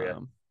can't. For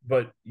you.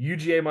 But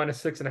UGA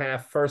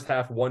 -6.5 first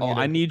half 1 unit.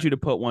 I need you to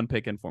put one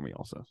pick in for me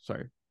also.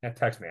 Sorry. Yeah,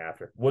 text me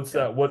after. What's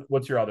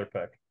your other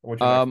pick? What's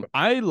your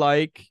I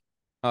like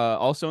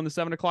also in the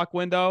 7:00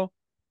 window.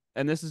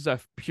 and this is a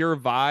pure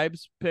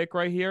vibes pick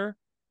right here.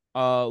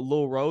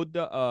 Little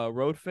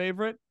road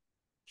favorite.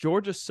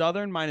 Georgia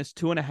Southern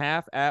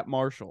 -2.5 at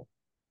Marshall.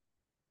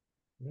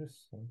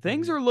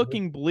 Things are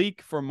looking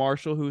bleak for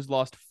Marshall, who's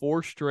lost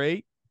 4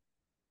 straight.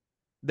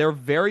 They're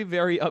very,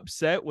 very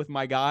upset with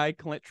my guy,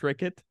 Clint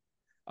Trickett.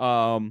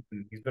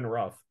 He's been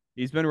rough.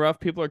 He's been rough.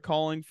 People are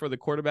calling for the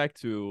quarterback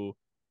to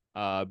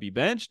be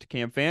benched,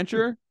 Cam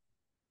Fancher.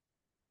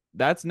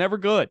 That's never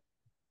good.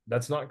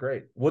 That's not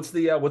great. What's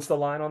the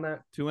line on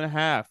that?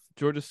 2.5.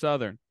 Georgia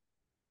Southern.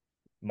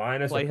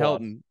 Minus Play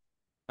Helton.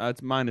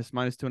 It's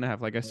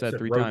 -2.5. Like I said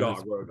 3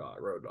 times. Road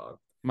dog.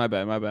 My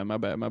bad.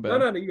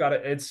 No, you got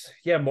it. It's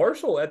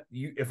Marshall. If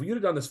you'd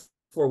have done this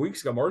 4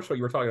 weeks ago, Marshall,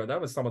 you were talking about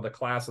that was some of the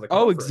class of the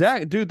conference. Oh,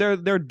 exactly, dude.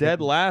 They're dead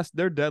last.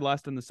 They're dead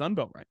last in the Sun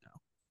Belt right now.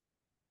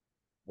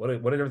 What a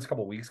difference a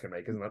couple weeks can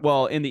make, isn't that?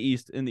 Well, in the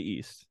East.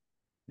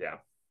 Yeah.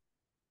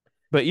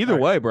 But either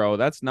way, bro,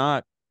 that's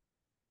not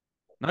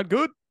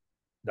good.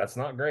 That's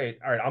not great.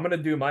 All right, I'm gonna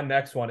do my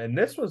next one, and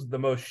this was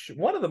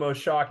one of the most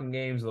shocking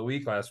games of the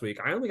week last week.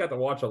 I only got to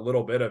watch a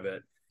little bit of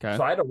it,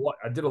 so I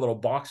did a little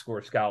box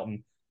score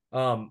scouting.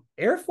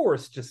 Air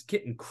Force just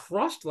getting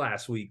crushed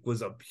last week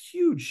was a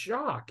huge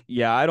shock.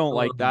 Yeah, I don't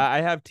like that. I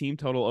have team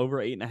total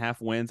over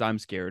 8.5 wins. I'm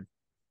scared.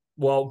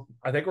 Well,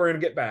 I think we're gonna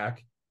get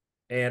back,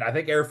 and I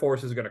think Air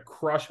Force is gonna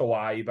crush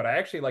Hawaii, but I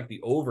actually like the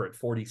over at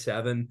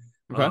 47.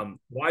 Okay.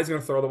 Hawaii's gonna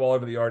throw the ball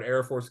over the yard.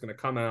 Air Force is gonna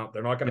come out.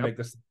 They're not gonna make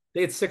this. They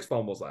had 6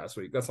 fumbles last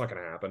week. That's not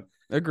going to happen.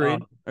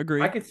 Agreed.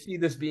 I could see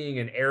this being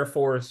an Air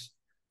Force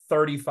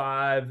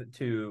 35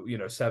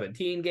 to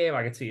 17 game.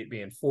 I could see it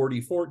being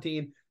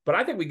 40-14, but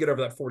I think we get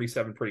over that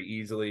 47 pretty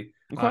easily.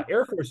 Okay.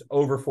 Air Force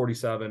over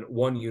 47,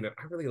 1 unit.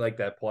 I really like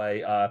that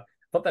play. I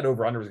thought that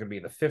over under was going to be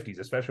in the 50s,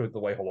 especially with the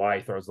way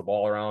Hawaii throws the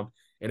ball around.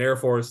 And Air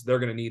Force, they're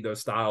going to need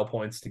those style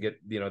points to get,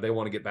 they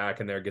want to get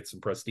back in there, get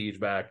some prestige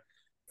back.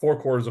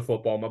 4 quarters of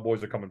football. My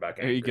boys are coming back.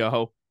 There you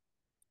go.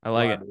 I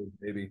like it.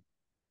 Maybe.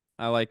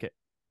 I like it.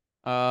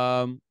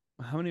 How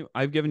many?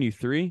 I've given you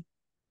 3.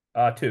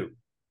 2.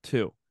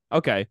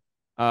 Okay.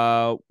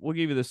 We'll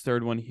give you this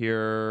third one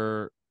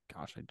here.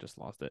 Gosh, I just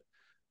lost it.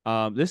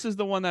 This is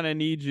the one that I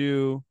need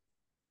you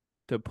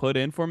to put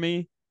in for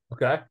me.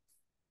 Okay.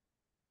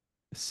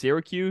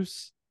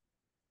 Syracuse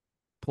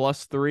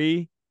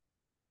 +3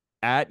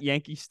 at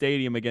Yankee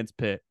Stadium against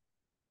Pitt.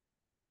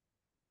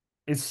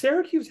 Is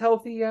Syracuse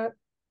healthy yet?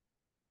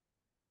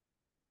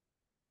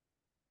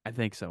 I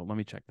think so. Let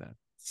me check that.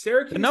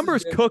 Syracuse. The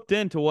number's cooked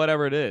into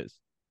whatever it is.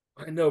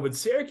 I know, but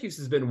Syracuse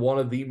has been one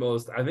of the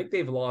most. I think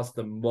they've lost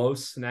the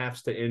most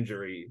snaps to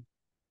injury.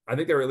 I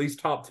think they're at least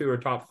top 2 or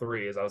top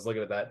 3 as I was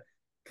looking at that.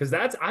 Because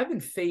I've been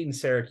fading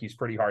Syracuse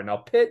pretty hard. Now,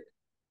 Pitt,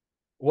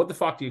 what the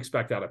fuck do you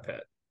expect out of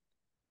Pitt?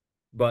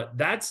 But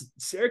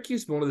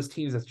Syracuse, one of those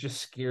teams that's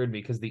just scared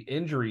me because the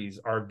injuries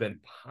have been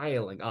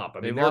piling up.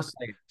 I mean,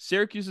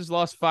 Syracuse has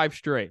lost 5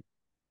 straight.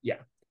 Yeah.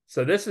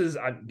 So this is,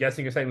 I'm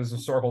guessing you're saying this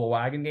is circle the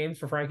wagon games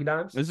for Frankie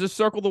Dimes? This is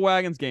circle the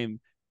wagons game.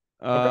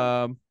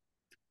 Okay.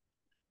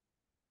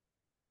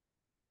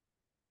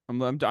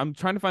 I'm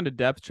trying to find a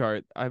depth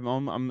chart. They're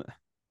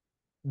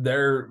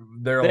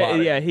a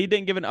lot. Yeah, he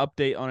didn't give an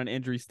update on an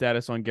injury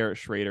status on Garrett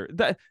Schrader.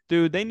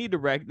 Dude, they need to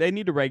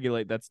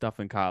regulate that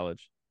stuff in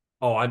college.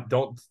 Oh,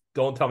 don't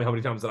tell me how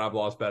many times that I've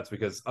lost bets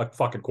because a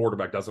fucking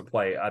quarterback doesn't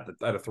play at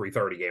a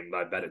 3:30 game and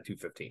I bet at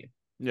 2:15.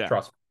 Yeah,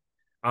 trust me.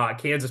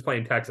 Kansas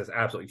playing Texas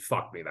absolutely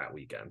fucked me that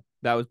weekend.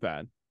 That was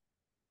bad.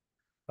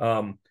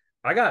 I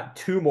got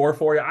 2 more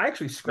for you. I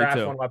actually scratched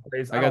one of my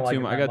plays. I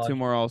got 2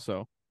 more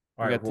also.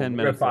 All right, got 10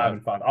 minutes. 5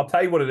 and 5. I'll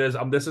tell you what it is.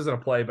 This isn't a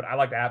play, but I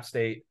like App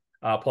State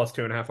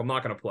 +2.5. I'm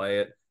not going to play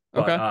it.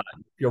 But, okay.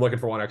 If you're looking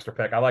for one extra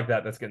pick, I like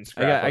that. That's getting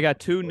scratched. I got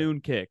 2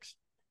 noon kicks.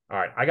 All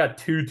right, I got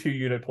 2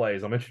 2-unit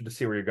plays. I'm interested to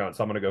see where you're going,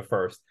 so I'm going to go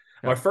first.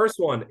 Okay. My first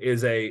one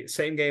is a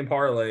same game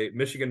parlay,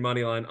 Michigan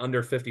money line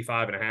under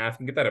 55.5. You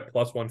can get that at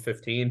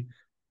 +115.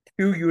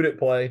 2-unit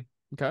play.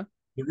 Okay.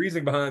 The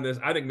reason behind this,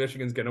 I think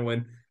Michigan's going to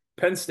win.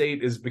 Penn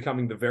State is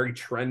becoming the very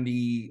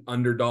trendy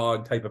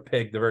underdog type of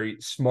pick, the very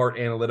smart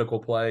analytical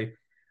play.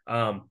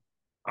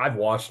 I've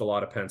watched a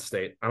lot of Penn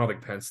State. I don't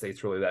think Penn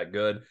State's really that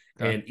good.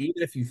 Okay. And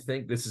even if you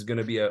think this is going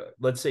to be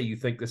let's say you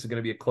think this is going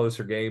to be a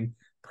closer game,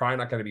 probably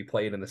not going to be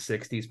played in the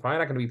 60s, probably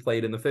not going to be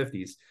played in the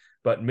 50s.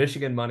 But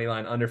Michigan money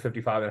line under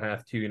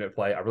 55.5, 2-unit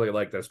play. I really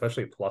like that,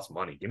 especially plus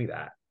money. Give me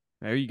that.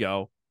 There you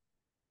go.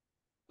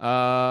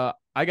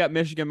 I got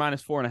Michigan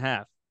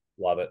 -4.5.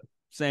 Love it.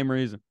 Same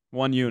reason.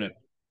 1 unit.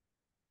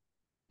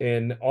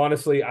 And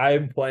honestly,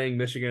 I'm playing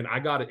Michigan. I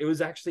got it. It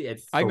was actually at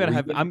 3.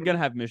 I'm gonna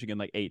have Michigan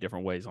like 8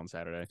 different ways on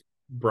Saturday.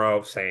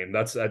 Bro, same.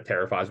 That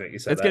terrifies me. You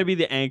said it's gonna be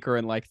the anchor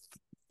in like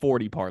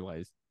 40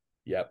 parlays.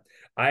 Yep.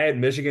 I had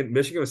Michigan.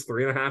 Michigan was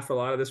 3.5 for a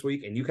lot of this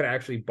week, and you could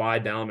actually buy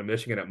down to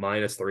Michigan at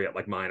 -3 at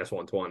like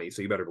 -120.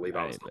 So you better believe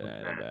I was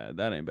bad.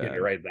 That ain't bad.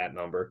 You're right, that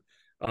number.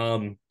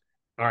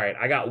 All right,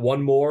 I got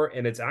one more,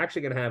 and it's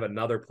actually going to have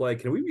another play.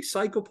 Can we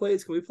recycle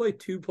plays? Can we play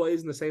 2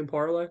 plays in the same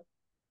parlay?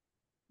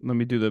 Let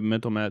me do the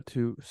mental math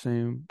too.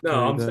 Same.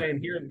 No, I'm saying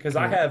here because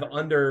I have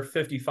under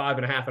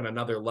 55.5 and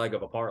another leg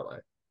of a parlay.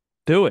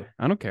 Do it.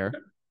 I don't care.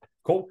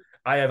 Cool.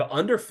 I have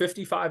under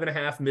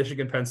 55.5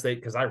 Michigan Penn State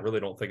because I really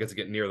don't think it's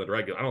getting near the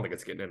regular. I don't think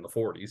it's getting in the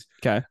 40s.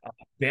 Okay.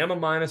 Bama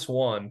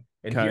 -1.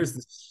 And here's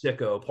the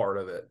sicko part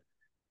of it.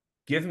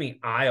 Give me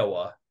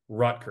Iowa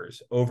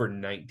Rutgers over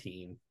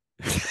 19.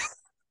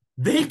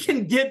 They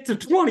can get to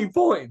 20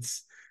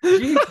 points.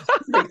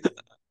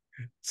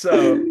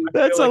 So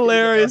that's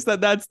hilarious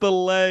that's the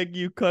leg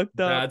you cooked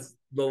up. That's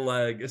the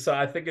leg. So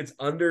I think it's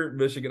under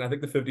Michigan. I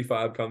think the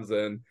 55 comes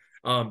in.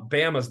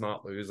 Bama's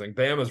not losing.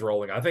 Bama's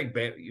rolling. I think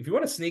if you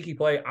want a sneaky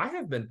play, I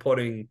have been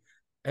putting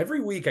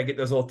every week I get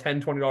those little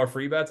 $10, $20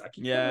 free bets. I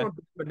keep putting on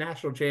the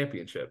national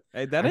championship.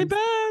 Hey, that ain't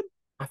bad.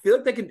 I feel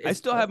like they can. I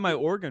still have my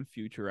Oregon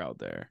future out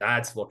there.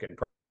 That's looking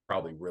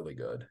probably really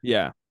good.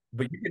 Yeah.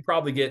 But you can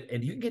probably get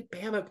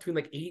Bama between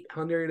like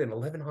 800 and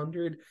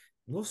 1100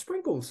 little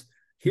sprinkles.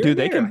 Dude,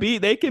 they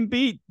can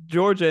beat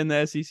Georgia in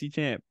the SEC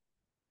champ.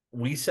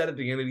 We said at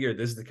the beginning of the year,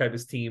 this is the type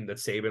of team that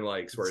Saban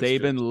likes. Where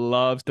Saban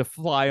loves to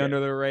fly under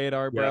the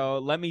radar, bro.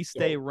 Let me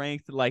stay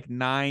ranked like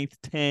 9th,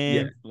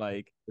 10th,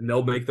 and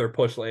they'll make their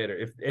push later.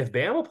 If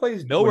Bama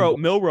plays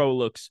Milroe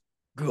looks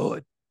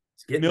good.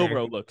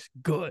 Milroe looks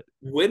good.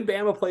 When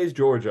Bama plays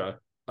Georgia,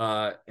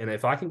 and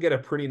if I can get a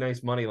pretty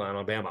nice money line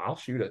on Bama, I'll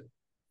shoot it.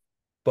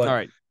 But all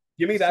right,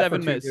 give me that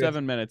 7 minutes.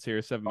 7 minutes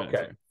here. 7 minutes.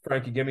 Okay,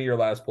 Frankie, give me your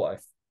last play.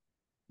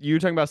 You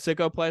talking about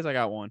sicko plays? I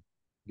got one.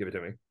 Give it to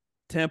me.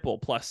 Temple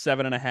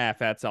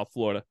 +7.5 at South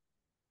Florida.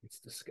 It's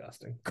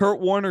disgusting.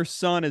 Kurt Warner's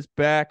son is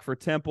back for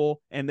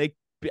Temple, and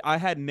I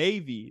had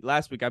Navy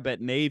last week. I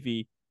bet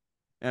Navy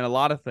and a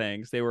lot of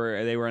things. They were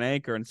an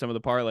anchor in some of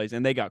the parlays,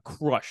 and they got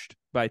crushed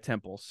by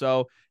Temple.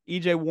 So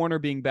EJ Warner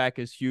being back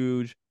is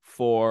huge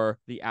for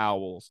the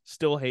Owls.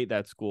 Still hate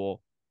that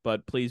school,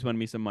 but please win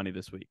me some money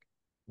this week.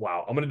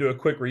 Wow. I'm going to do a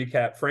quick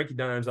recap. Frankie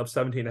Dimes up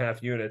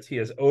 17.5 units. He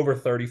has over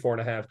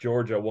 34.5.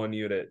 Georgia, 1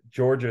 unit.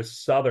 Georgia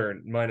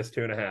Southern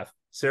 -2.5.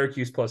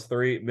 Syracuse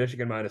 +3.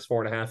 Michigan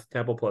 -4.5.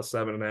 Temple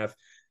 +7.5.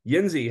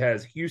 Yinzer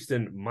has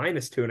Houston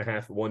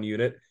 -2.5, 1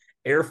 unit.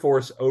 Air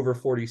Force over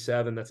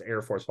 47. That's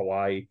Air Force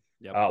Hawaii.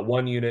 Yep.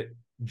 1 unit.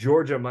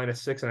 Georgia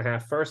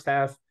 -6.5 first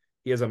half.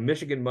 He has a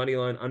Michigan money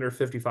line under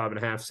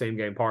 55.5 same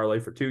game parlay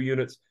for 2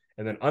 units.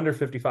 And then under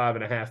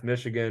 55.5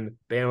 Michigan,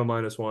 Bama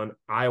 -1,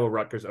 Iowa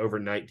Rutgers over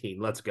 19.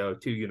 Let's go,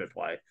 2 unit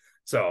play.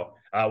 So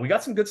we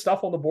got some good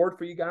stuff on the board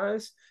for you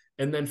guys.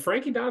 And then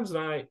Frankie Dimes and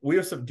I, we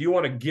have some. Do you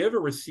want to give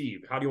or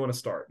receive? How do you want to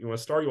start? You want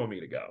to start? Or you want me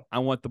to go? I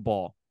want the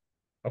ball.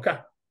 Okay.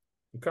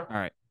 All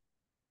right.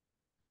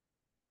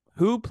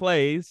 Who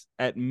plays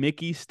at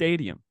Mickey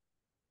Stadium?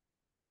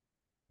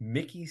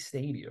 Mickey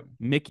Stadium.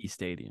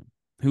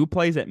 Who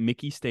plays at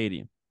Mickey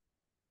Stadium?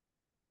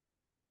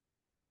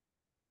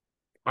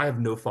 I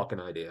have no fucking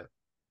idea.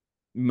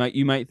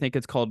 You might think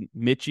it's called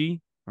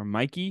Mitchie or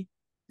Mikey.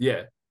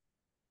 Yeah.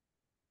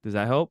 Does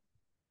that help?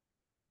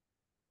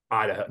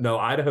 Idaho. No,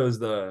 Idaho's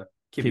the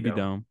Kibby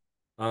Dome.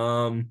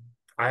 I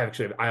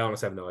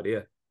honestly have no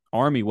idea.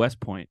 Army West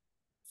Point.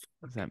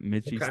 Is that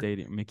Mickey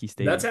Stadium?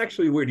 That's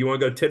actually weird. You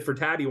want to go tit for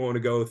tat? Or you want to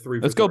go 3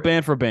 for Let's 3? Go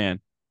band for band.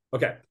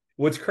 Okay.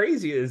 What's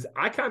crazy is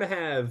I kind of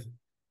have.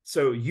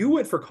 So you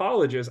went for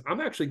colleges. I'm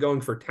actually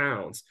going for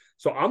towns.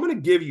 So I'm going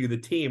to give you the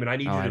team, and I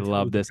need you to. I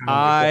love this.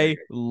 I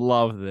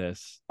love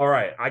this. All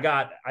right, I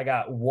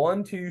got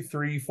 1, 2,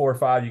 3, 4,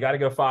 5. You got to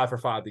go 5 for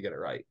 5 to get it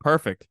right.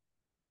 Perfect.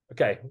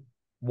 Okay,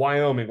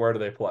 Wyoming. Where do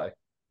they play?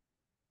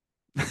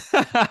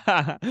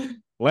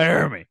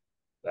 Laramie.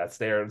 That's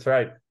there. That's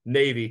right.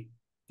 Navy.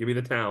 Give me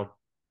the town.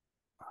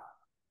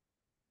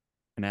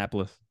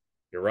 Annapolis.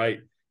 You're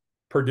right.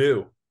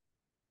 Purdue.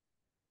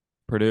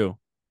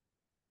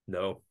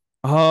 No.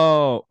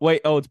 Oh,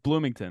 wait. Oh, it's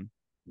Bloomington.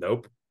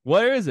 Nope.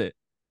 Where is it?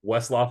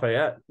 West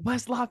Lafayette.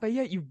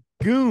 You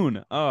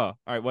goon. Oh, all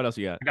right. What else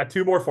you got? I got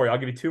 2 more for you. I'll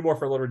give you 2 more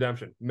for a little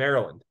redemption.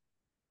 Maryland.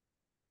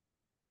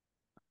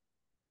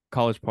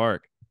 College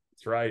Park.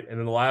 That's right. And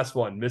then the last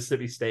one,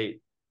 Mississippi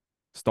State.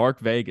 Stark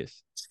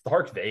Vegas,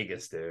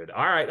 dude.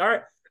 All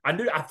right.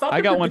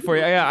 I got one for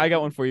you. Yeah, I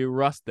got one for you.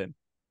 Ruston.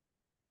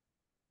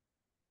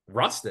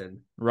 I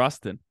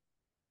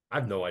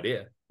have no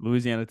idea.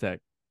 Louisiana Tech.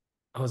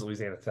 I was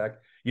Louisiana Tech.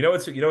 You know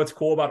what's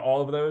cool about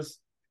all of those?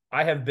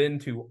 I have been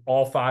to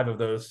all 5 of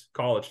those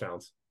college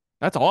towns.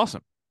 That's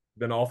awesome.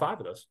 Been all 5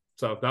 of those.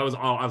 So that was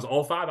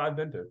all 5 I've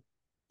been to.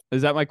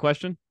 Is that my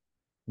question?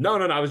 No.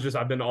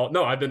 I've been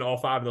to all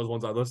 5 of those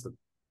ones I listed.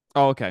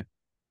 Oh, okay.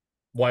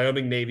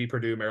 Wyoming, Navy,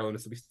 Purdue, Maryland,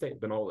 Mississippi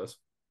State. Been all this.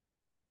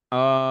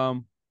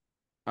 All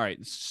right.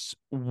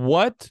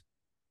 What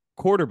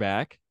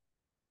quarterback?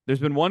 There's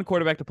been one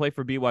quarterback to play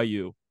for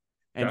BYU,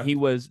 and he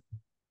was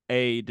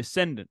a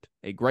descendant,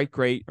 a great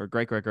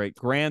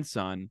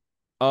grandson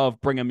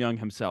of Brigham Young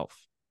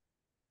himself.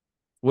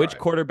 Which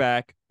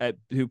quarterback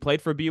who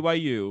played for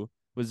BYU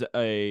was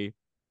a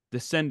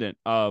descendant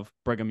of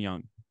Brigham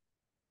Young?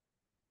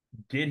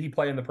 Did he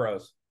play in the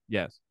pros?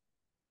 Yes.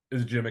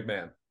 Is Jim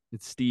McMahon?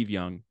 It's Steve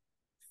Young.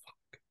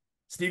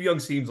 Steve Young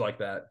seems like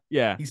that.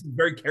 Yeah. He's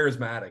very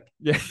charismatic.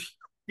 Yeah.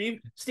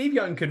 Steve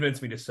Young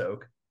convinced me to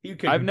soak.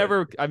 I've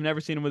never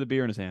seen him with a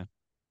beer in his hand.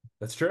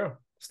 That's true.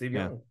 Steve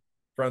Young. In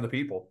front of the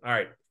people. All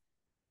right.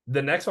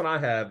 The next one I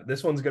have,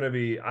 this one's going to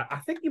be,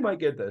 I think you might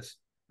get this.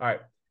 All right.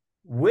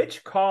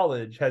 Which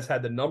college has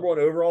had the number 1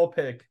 overall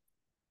pick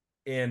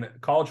in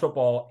college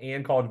football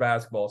and college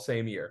basketball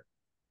same year?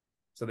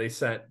 So they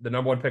sent the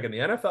number 1 pick in the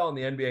NFL and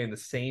the NBA in the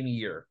same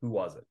year. Who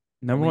was it?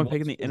 Number 1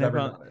 pick in the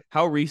NFL.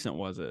 How recent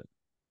was it?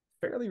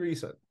 Fairly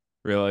recent.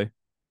 Really?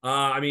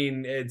 I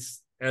mean,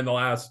 it's in the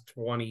last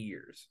 20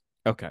 years.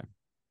 Okay.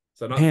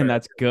 So not Man,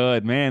 that's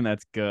good. Man,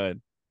 that's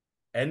good.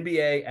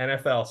 NBA,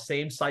 NFL,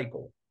 same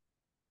cycle.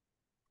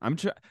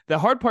 The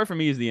hard part for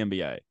me is the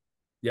NBA.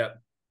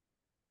 Yep.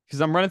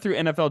 Because I'm running through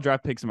NFL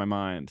draft picks in my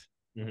mind.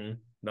 Mm-hmm.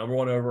 Number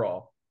 1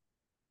 overall.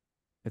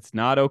 It's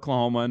not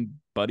Oklahoma and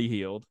Buddy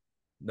Hield.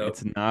 No, nope.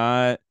 It's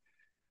not.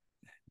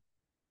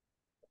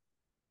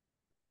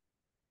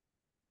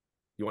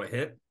 You want a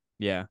hint?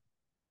 Yeah.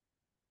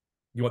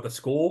 You want the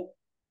school?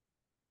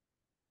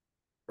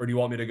 Or do you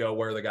want me to go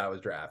where the guy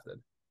was drafted?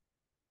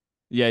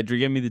 Yeah,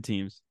 give me the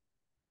teams.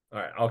 All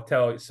right, I'll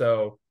tell you.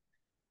 So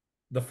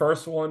the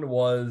first one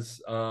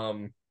was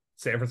San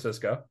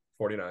Francisco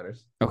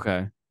 49ers.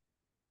 Okay.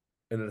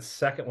 And then the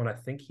second one, I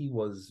think he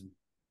was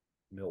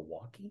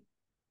Milwaukee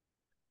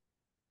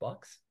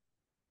Bucks.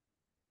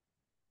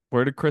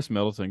 Where did Chris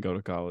Middleton go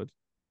to college?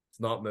 It's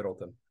not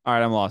Middleton. All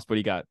right, I'm lost. What do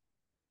you got?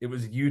 It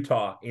was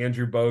Utah,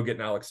 Andrew Bogut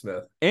and Alex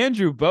Smith.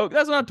 Andrew Bogut?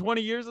 That's not 20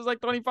 years. It's like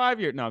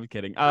 25 years. No, I'm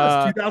kidding.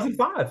 It's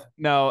 2005.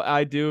 No,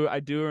 I do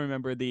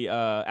remember the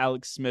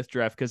Alex Smith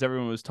draft because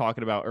everyone was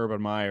talking about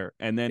Urban Meyer.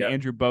 And then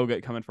Andrew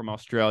Bogut coming from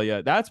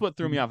Australia. That's what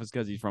threw me off is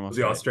because he's from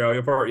Australia. The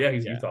Australia part? Yeah,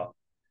 he's Utah.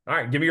 All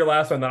right, give me your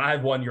last one. Then I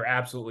have one you're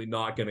absolutely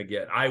not going to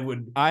get. I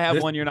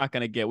have one you're not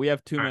going to get. We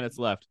have 2 minutes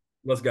left.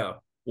 Let's go.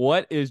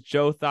 What is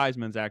Joe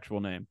Theismann's actual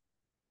name?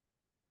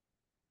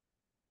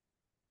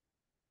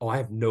 Oh, I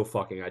have no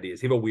fucking idea.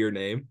 Does he have a weird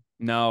name?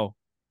 No.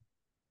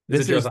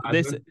 This is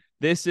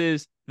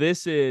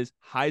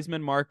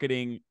Heisman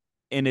marketing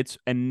in its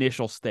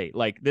initial state.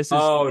 Like this is.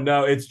 Oh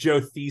no, it's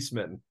Joe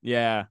Theismann.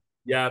 Yeah.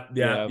 Yeah.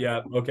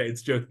 Okay,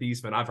 it's Joe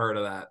Theismann. I've heard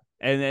of that.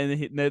 And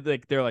then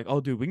they're like,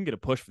 "Oh, dude, we can get a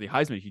push for the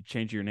Heisman if you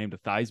change your name to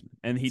Theismann,"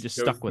 and he just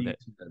stuck with it.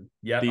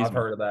 Yeah, I've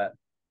heard of that.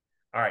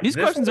 All right, these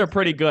questions are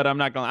pretty good.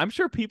 I'm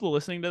sure people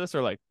listening to this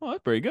are like, "Oh,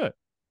 that's pretty good."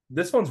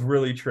 This one's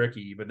really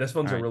tricky, but this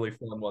one's a really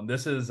fun one.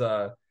 This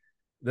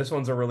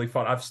one's a really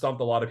fun. I've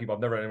stumped a lot of people.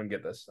 I've never even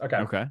get this. Okay.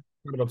 Kind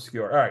of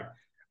obscure. All right.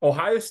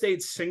 Ohio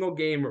State's single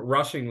game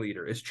rushing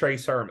leader is Trey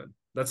Sermon.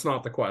 That's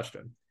not the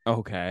question.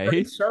 Okay.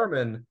 Trey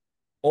Sermon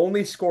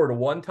only scored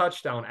 1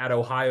 touchdown at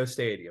Ohio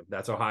Stadium.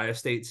 That's Ohio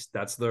State's.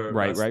 That's the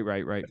right.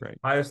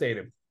 Ohio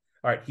Stadium.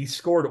 All right. He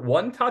scored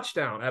 1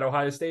 touchdown at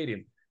Ohio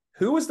Stadium.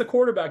 Who was the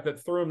quarterback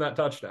that threw him that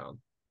touchdown?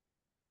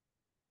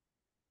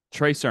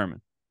 Trey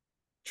Sermon.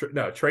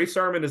 Trey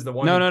Sermon is the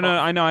one. No.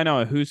 I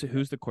know. Who's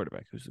the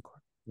quarterback?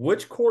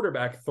 Which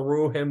quarterback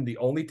threw him the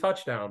only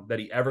touchdown that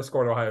he ever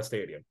scored at Ohio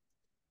Stadium?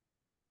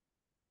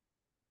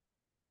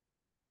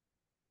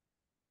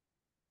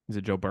 Is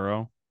it Joe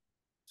Burrow?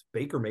 It's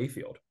Baker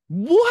Mayfield.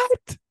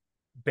 What?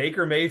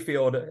 Baker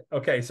Mayfield.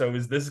 Okay, so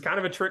this is kind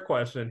of a trick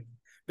question.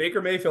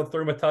 Baker Mayfield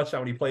threw him a touchdown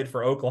when he played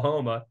for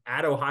Oklahoma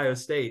at Ohio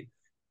State,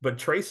 but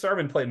Trey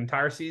Sermon played an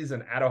entire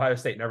season at Ohio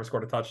State, never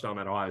scored a touchdown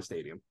at Ohio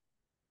Stadium.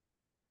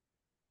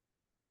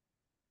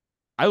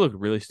 I look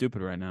really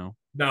stupid right now.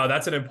 No,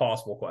 that's an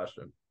impossible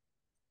question.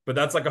 But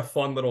that's like a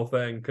fun little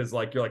thing because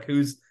like you're like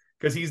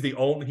because he's the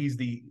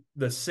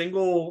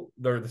single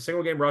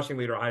game rushing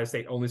leader at Ohio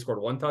State, only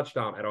scored 1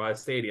 touchdown at Ohio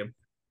Stadium,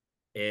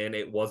 and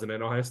it wasn't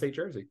an Ohio State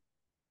jersey.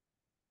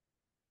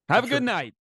 Have a good night.